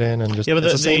just plug it in and just yeah, but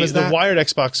it's the same as the that? wired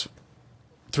Xbox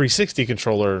 360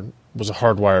 controller was a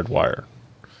hardwired wire.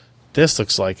 This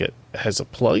looks like it has a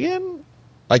plug-in.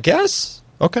 I guess.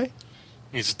 Okay.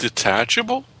 It's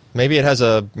detachable? Maybe it's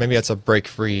a break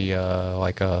free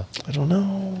like a I don't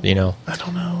know. I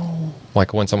don't know.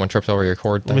 like when someone trips over your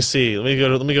cord Let thing. me see. Let me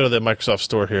go to the Microsoft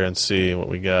store here and see what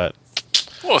we got.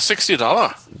 Oh,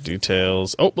 $60.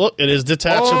 Details. Oh, look, it is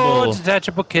detachable. Oh,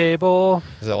 detachable cable.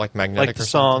 Is that like magnetic Like the or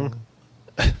something?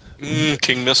 song.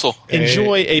 King Missile.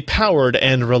 Enjoy a powered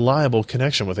and reliable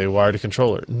connection with a wired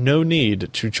controller. No need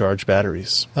to charge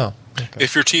batteries. Oh.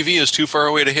 If your TV is too far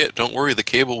away to hit, don't worry. The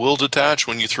cable will detach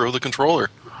when you throw the controller.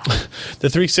 The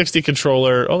 360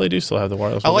 controller. Oh, they do still have the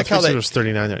wireless. I like the how they- 360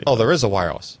 was $39.95. Oh, there is a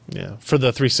wireless. Yeah, for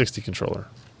the 360 controller,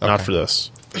 not Okay. for this.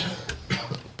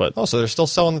 But Oh, so they're still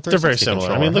selling the they're 360 very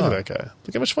similar. I controller, mean, look huh? at that guy.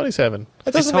 Look how much fun he's having.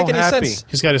 That doesn't so make any happy. sense.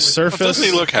 He's got his Surface. Doesn't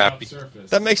he look happy?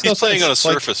 That makes no He's playing sense.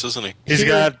 on a Like, Surface, isn't he? He's here,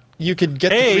 got. You could get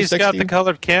the Hey, he's 360. got the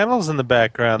colored candles in the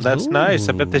background. That's nice.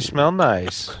 I bet they smell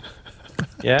nice.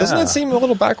 Yeah. Doesn't that seem a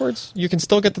little backwards? You can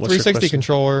still get the What's your 360 question?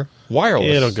 controller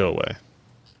wireless. It'll go away.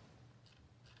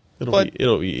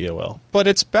 It'll be EOL. But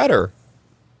it's better.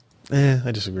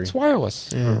 I disagree. It's wireless.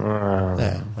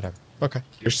 Yeah, whatever. Okay.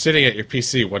 You're sitting at your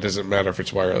PC. What does it matter if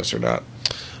it's wireless or not?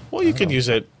 Well, you could use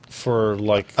it for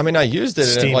like I mean, I used it in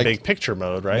Steam like Big Picture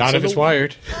mode, right? Not So if it's the-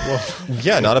 wired.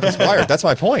 yeah, not if it's wired. That's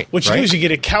my point. What you right? do is you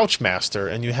get a Couch Master,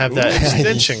 and you have that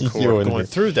extension You cord and going me.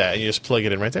 through that, and you just plug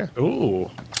it in right there. Ooh.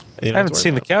 You don't I haven't have to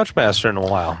seen worry the Couchmaster in a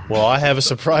while. about it. Well, I have a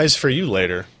surprise for you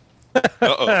later.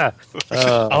 Uh-oh.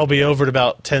 I'll be over at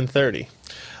about 10:30.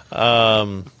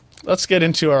 Let's get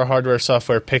into our hardware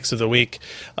software picks of the week.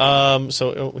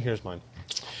 Here's mine.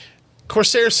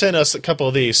 Corsair sent us a couple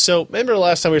of these. So remember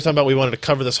last time we were talking about we wanted to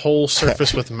cover this whole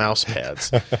Surface with mouse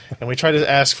pads, and we tried to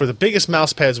ask for the biggest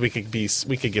mouse pads we could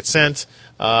get sent.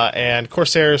 And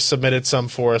Corsair submitted some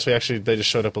for us. They just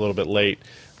showed up a little bit late.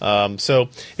 So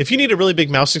if you need a really big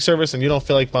mousing surface and you don't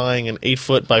feel like buying an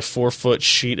 8-foot by 4-foot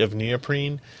sheet of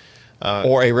neoprene,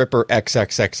 or a Ripper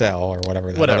XXXL or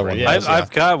whatever. That Whatever, other one yeah. is, I've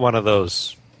got one of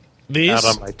those these out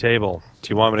on my table.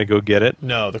 Do you want me to go get it?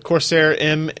 no, the Corsair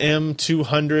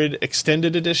MM200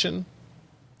 Extended Edition.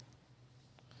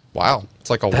 Wow, it's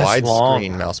like a That's long.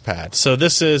 widescreen mouse pad. So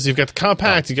this is you've got the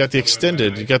compact, you got the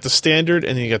extended, you got the standard,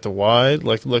 and then you got the wide.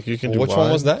 Like, look, you can do Which wide.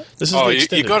 one was that? This is Oh, the you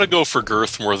extended. got to go for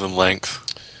girth more than length.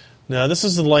 No, this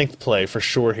is the length play for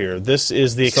sure. Here, this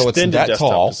is the So it's extended that desktop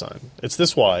tall. design. It's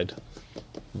this wide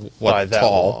What, by that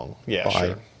tall? long. Yeah, by,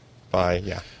 sure. By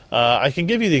yeah. I can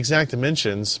give you the exact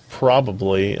dimensions.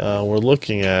 Probably, we're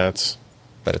looking at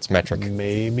But it's metric.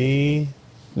 maybe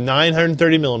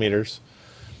 930 millimeters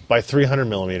by 300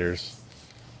 millimeters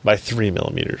by 3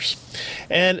 millimeters,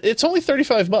 and it's only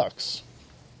 $35.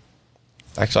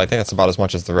 Actually, I think that's about as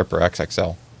much as the Ripper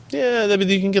XXL. Yeah, I mean,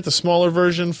 you can get the smaller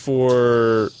version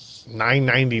for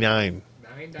 $9.99.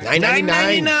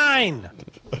 $9.99.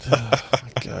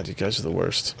 God, you guys are the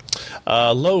worst.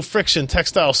 Low friction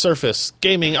textile surface,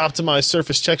 gaming optimized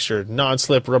surface texture,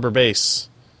 non-slip rubber base.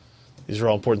 These are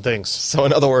all important things. So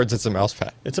in other words, it's a mouse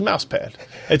pad. It's a mouse pad.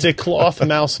 It's a cloth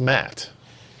mouse mat,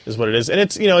 is what it is, and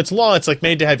it's long. It's like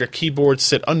made to have your keyboard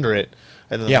sit under it,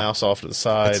 and then the Yeah. mouse off to the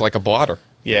side. It's like a blotter.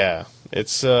 Yeah,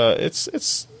 it's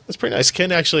pretty nice.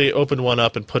 Ken actually opened one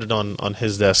up and put it on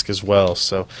his desk as well.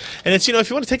 So, and it's if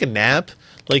you want to take a nap,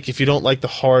 like if you don't like the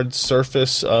hard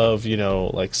surface of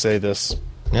like say this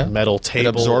Yeah. metal table,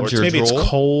 absorbs or your maybe drool. it's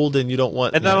cold and you don't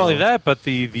want. And not only that, but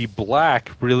the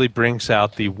black really brings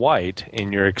out the white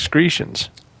in your excretions.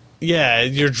 yeah,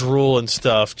 your drool and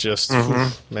stuff. Just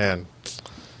man,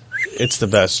 it's the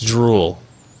best drool.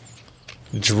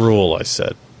 I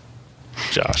said,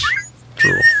 Josh,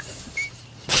 drool.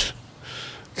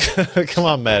 Come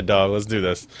on, Mad Dog, let's do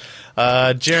this.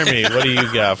 Jeremy, what do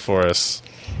you got for us?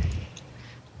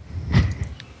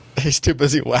 He's too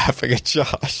busy laughing at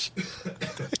Josh.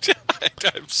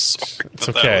 I'm sorry. It's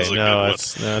but okay. That was a good No, one.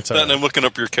 it's all And right. I'm looking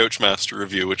up your Couchmaster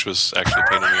review, which was actually a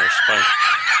pain in the arse. Fine.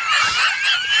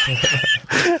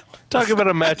 Talk about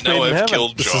a match Now made in I've heaven.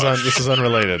 killed This Josh. is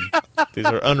unrelated. These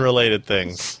are unrelated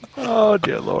things. Oh,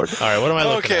 dear Lord. All right, what am I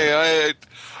looking at? Okay,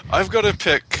 I've got to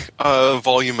pick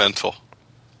Volumental.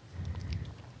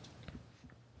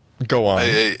 Go on.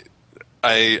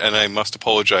 I must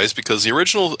apologize because the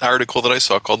original article that I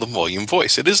saw called the Volume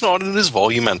Voice. It is not, it is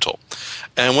Volumental.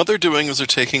 And what they're doing is they're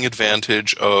taking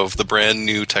advantage of the brand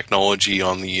new technology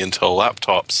on the Intel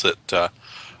laptops that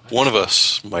one of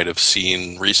us might have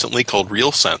seen recently called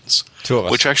RealSense. Two of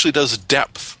us. Which actually does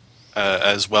depth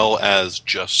as well as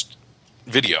just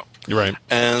video. You're right.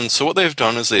 And so what they've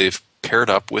done is they've paired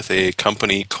up with a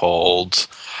company called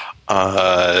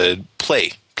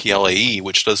Play, Plae,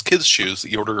 which does kids' shoes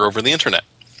that you order over the internet.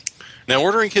 Now,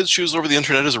 ordering kids' shoes over the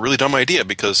internet is a really dumb idea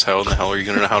because how in the hell are you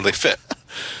going to know how they fit?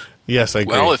 Yes, I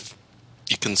agree. Well, if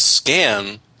you can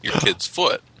scan your kid's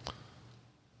foot,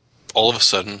 all of a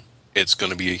sudden it's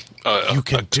going to be You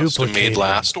can a duplicate custom-made them.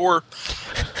 last, or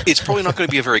it's probably not going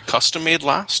to be a very custom-made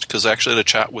last because I actually had a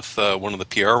chat with one of the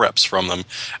PR reps from them,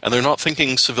 and they're not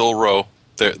thinking Savile Row.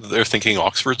 They're thinking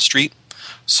Oxford Street.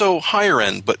 So higher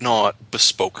end, but not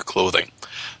bespoke clothing.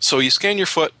 So you scan your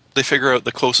foot, they figure out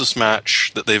the closest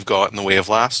match that they've got in the way of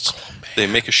lasts, they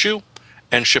make a shoe,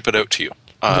 and ship it out to you.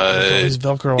 These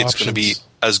Velcro It's going to be options.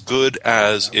 as good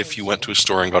as if you went to a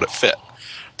store and got it fit.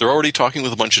 They're already talking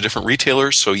with a bunch of different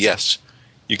retailers, so yes,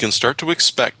 you can start to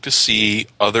expect to see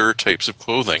other types of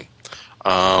clothing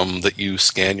that you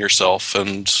scan yourself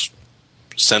and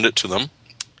send it to them,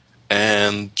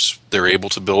 and they're able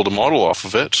to build a model off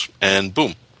of it, and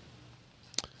boom,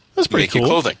 That's pretty make you cool.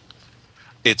 clothing.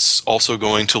 It's also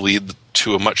going to lead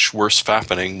to a much worse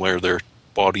fappening where their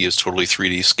body is totally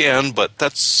 3D scanned, but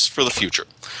that's for the future.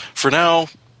 For now,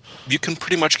 you can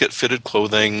pretty much get fitted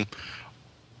clothing,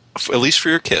 at least for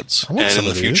your kids, I want and some in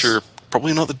the of these. future,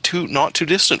 probably not too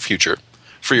distant future,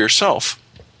 for yourself,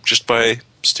 just by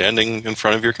standing in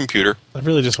front of your computer I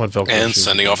really just want Velcro and shoes.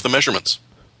 sending off the measurements.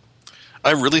 I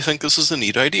really think this is a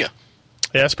neat idea.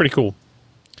 Yeah, that's pretty cool.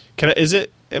 Am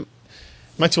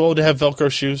I too old to have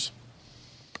Velcro shoes?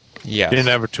 Yeah. You're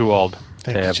never too old.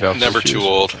 Thank to you, have Josh. Velcro Never shoes. too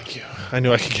old. Thank you. I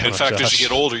knew I could count In on fact, Josh. as you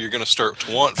get older, you're going to start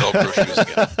to want Velcro shoes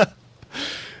again.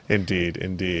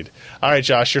 Indeed. All right,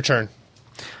 Josh, your turn.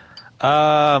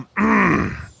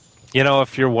 You know,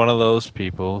 if you're one of those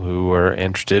people who are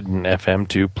interested in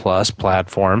FM2 Plus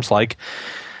platforms like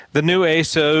the new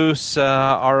ASUS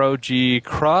ROG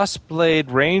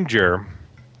Crossblade Ranger,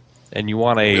 and you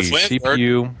want a With Landguard.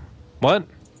 CPU... What?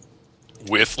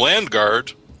 With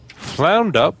Landguard.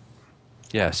 Flound up.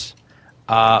 Yes.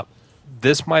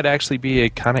 This might actually be a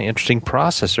kind of interesting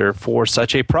processor for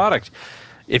such a product.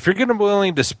 If you're going to be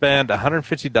willing to spend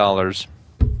 $150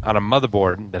 on a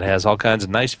motherboard that has all kinds of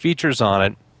nice features on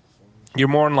it, you're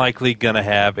more than likely going to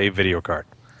have a video card.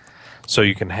 So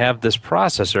you can have this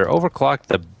processor overclock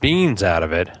the beans out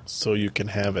of it So you can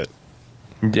have it.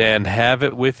 and have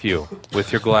it with you,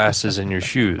 with your glasses and your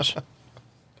shoes.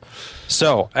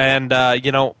 So, and,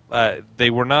 they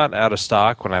were not out of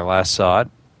stock when I last saw it,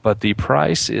 but the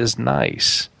price is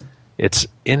nice. It's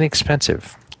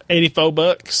inexpensive.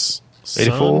 $84. son.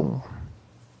 84.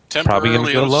 Probably going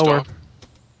to Temporarily go out of lower. stock.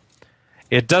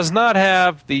 It does not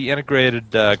have the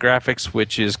integrated graphics,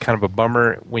 which is kind of a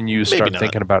bummer when you start not.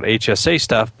 thinking about HSA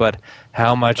stuff, but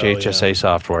how much Oh, HSA yeah.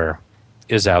 software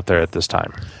is out there at this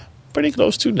time? Pretty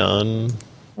close to none.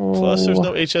 Plus, there's Oh.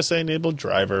 no HSA-enabled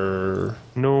driver.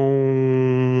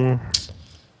 No.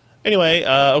 Anyway,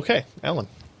 okay, Alan.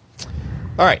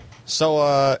 All right.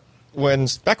 So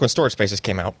back when storage spaces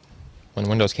came out, when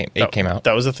Windows 8 came out,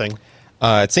 That was the thing.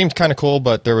 it seemed kind of cool,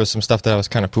 but there was some stuff that I was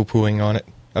kind of poo-pooing on it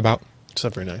about. It's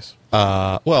not very nice.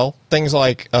 Well, things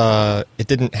like it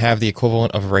didn't have the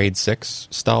equivalent of RAID 6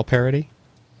 style parity.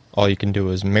 All you can do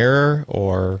is mirror,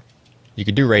 or you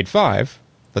could do RAID 5,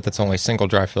 but that's only single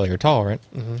drive failure tolerant.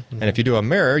 And if you do a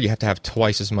mirror, you have to have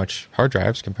twice as much hard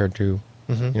drives compared to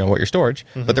what your storage.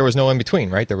 But there was no in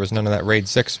between, right? There was none of that RAID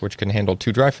 6, which can handle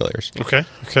 2 drive failures. Okay.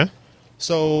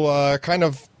 So kind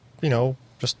of,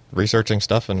 just researching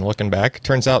stuff and looking back,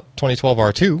 turns out 2012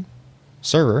 R2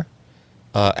 server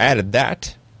added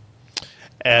that.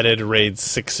 Added RAID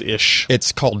 6-ish.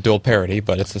 It's called dual parity,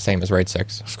 but it's the same as RAID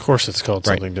 6. Of course it's called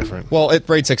Right. something different. Well,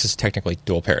 RAID 6 is technically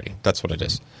dual parity. That's what it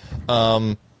is.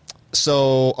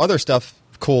 So other stuff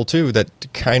cool, too, that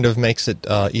kind of makes it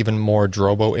even more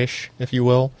Drobo-ish, if you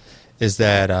will, is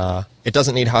that it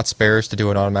doesn't need hot spares to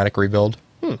do an automatic rebuild.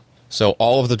 So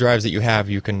all of the drives that you have,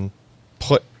 you can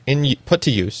put to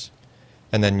use.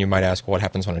 And then you might ask, what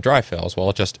happens when a drive fails? Well,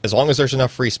 it just, as long as there's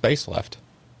enough free space left,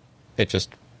 it just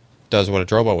does what a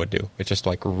Drobo would do. It just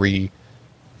like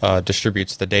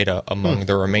distributes the data among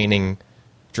the remaining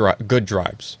good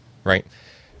drives, right?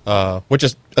 which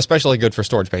is especially good for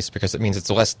storage space because it means it's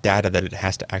less data that it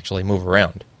has to actually move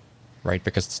around, right?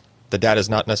 Because the data is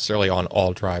not necessarily on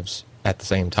all drives at the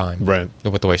same time, Right.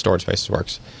 with the way storage spaces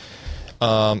works.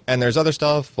 And there's other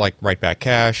stuff like write-back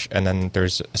cache, and then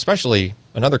there's especially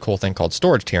another cool thing called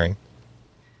storage tiering,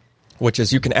 which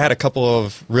is you can add a couple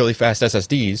of really fast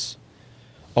SSDs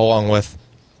along with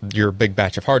your big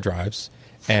batch of hard drives,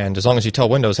 and as long as you tell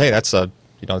Windows, hey, that's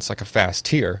it's like a fast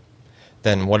tier,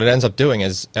 then what it ends up doing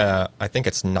is, I think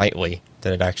it's nightly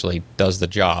that it actually does the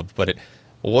job, but it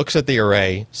looks at the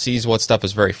array, sees what stuff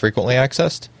is very frequently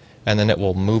accessed, and then it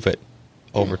will move it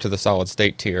over to the solid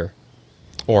state tier,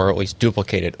 or at least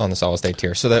duplicate it on the solid state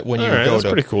tier, so that when you All right, go that's to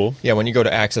pretty cool. Yeah, when you go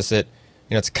to access it,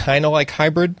 it's kind of like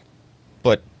hybrid,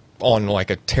 but on like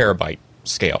a terabyte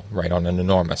scale, right, on an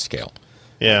enormous scale.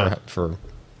 Yeah. For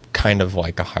kind of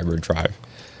like a hybrid drive.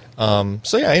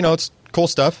 So yeah, it's cool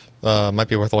stuff. Might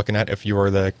be worth looking at if you are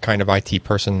the kind of IT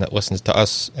person that listens to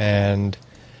us and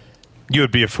You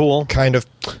would be a fool. kind of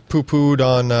poo-pooed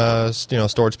on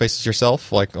storage spaces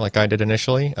yourself, like I did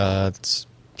initially. It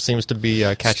seems to be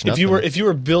catching up. If you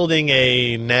were building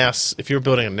a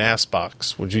NAS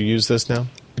box, would you use this now?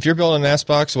 If you're building a NAS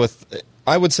box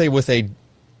I would say with a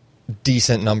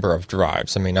decent number of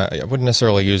drives. I mean, I wouldn't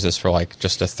necessarily use this for like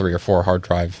just a 3 or 4 hard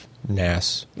drive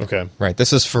NAS. Okay. Right.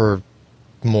 This is for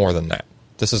more than that.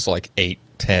 This is like 8,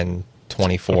 10,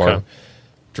 24 Okay.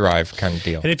 drive kind of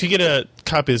deal. And if you get a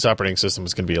copy of this operating system,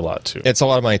 it's going to be a lot too. It's a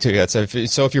lot of money too. Yeah. So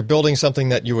if you're building something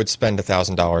that you would spend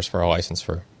 $1,000 for a license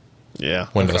for Yeah.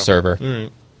 Windows Okay. Server, All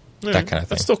that right. kind of thing.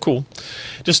 That's still cool.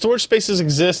 Do storage spaces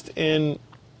exist in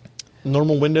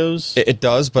normal Windows? It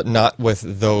does, but not with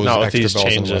those Not with extra these bells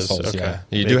changes. and whistles. Okay. Yeah,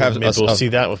 you Maybe- do have. Maybe we'll see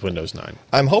that with Windows 9.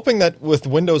 I'm hoping that with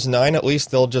Windows 9, at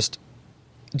least they'll just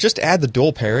add the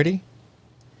dual parity.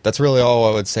 That's really all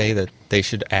I would say that they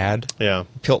should add. Yeah.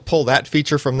 Pull that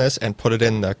feature from this and put it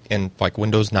in like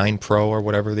Windows 9 Pro or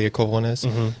whatever the equivalent is.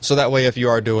 Mm-hmm. So that way, if you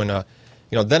are doing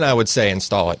then I would say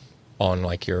install it on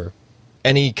like your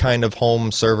any kind of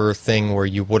home server thing where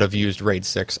you would have used RAID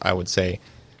 6. I would say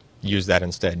use that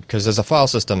instead, because as a file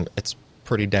system, it's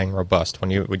pretty dang robust.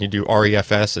 When you do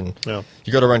REFS and Yeah.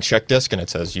 you go to run check disk and it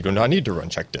says you do not need to run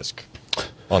check disk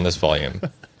on this volume.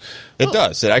 It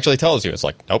does. It actually tells you. It's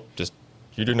like, nope, just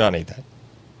you do not need that.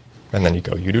 And then you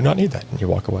go, you do not need that, and you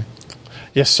walk away.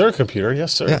 Yes, sir, computer.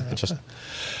 Yes, sir. Yeah, it just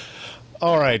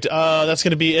All right. That's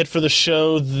going to be it for the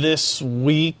show this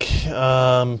week.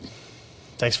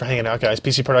 Thanks for hanging out, guys.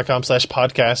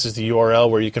 PCPro.com/podcast is the URL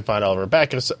where you can find all of our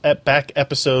back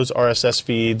episodes, RSS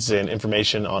feeds, and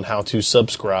information on how to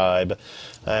subscribe.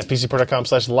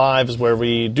 PCPro.com/live is where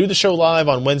we do the show live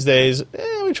on Wednesdays.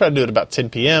 We try to do it about 10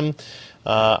 p.m.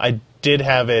 I did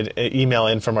have an email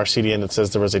in from our CDN that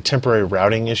says there was a temporary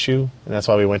routing issue, and that's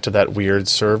why we went to that weird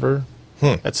server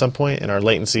at some point, and our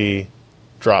latency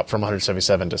dropped from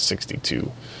 177 to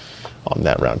 62 on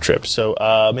that round trip.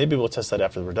 So maybe we'll test that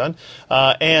after we're done.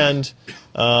 And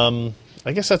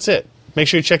I guess that's it. Make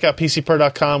sure you check out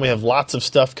PCPro.com. We have lots of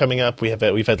stuff coming up. We've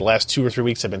had the last 2 or 3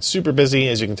 weeks have been super busy,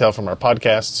 as you can tell from our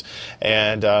podcasts.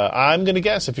 And I'm going to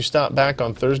guess if you stop back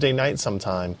on Thursday night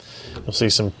sometime, you'll see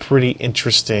some pretty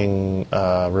interesting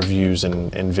reviews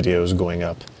and videos going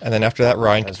up. and then after that,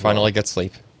 Ryan can As well. finally get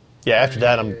sleep. Yeah, after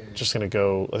that, I'm just going to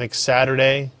go, I think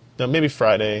Saturday. No, maybe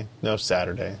Friday. No,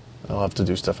 Saturday. I'll have to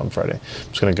do stuff on Friday. I'm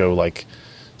just going to go,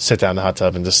 sit down in the hot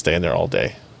tub and just stay in there all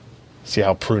day. See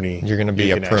how pruny You're gonna be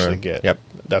you a can prune. actually get. Yep.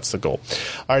 That's the goal.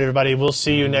 All right, everybody. We'll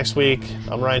see you next week.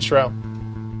 I'm Ryan Shrout.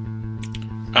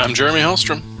 I'm Jeremy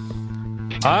Hellstrom.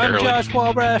 I'm Barely. Josh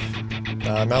Walrath.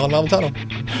 Alan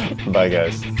Malventano. Bye,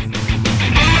 guys.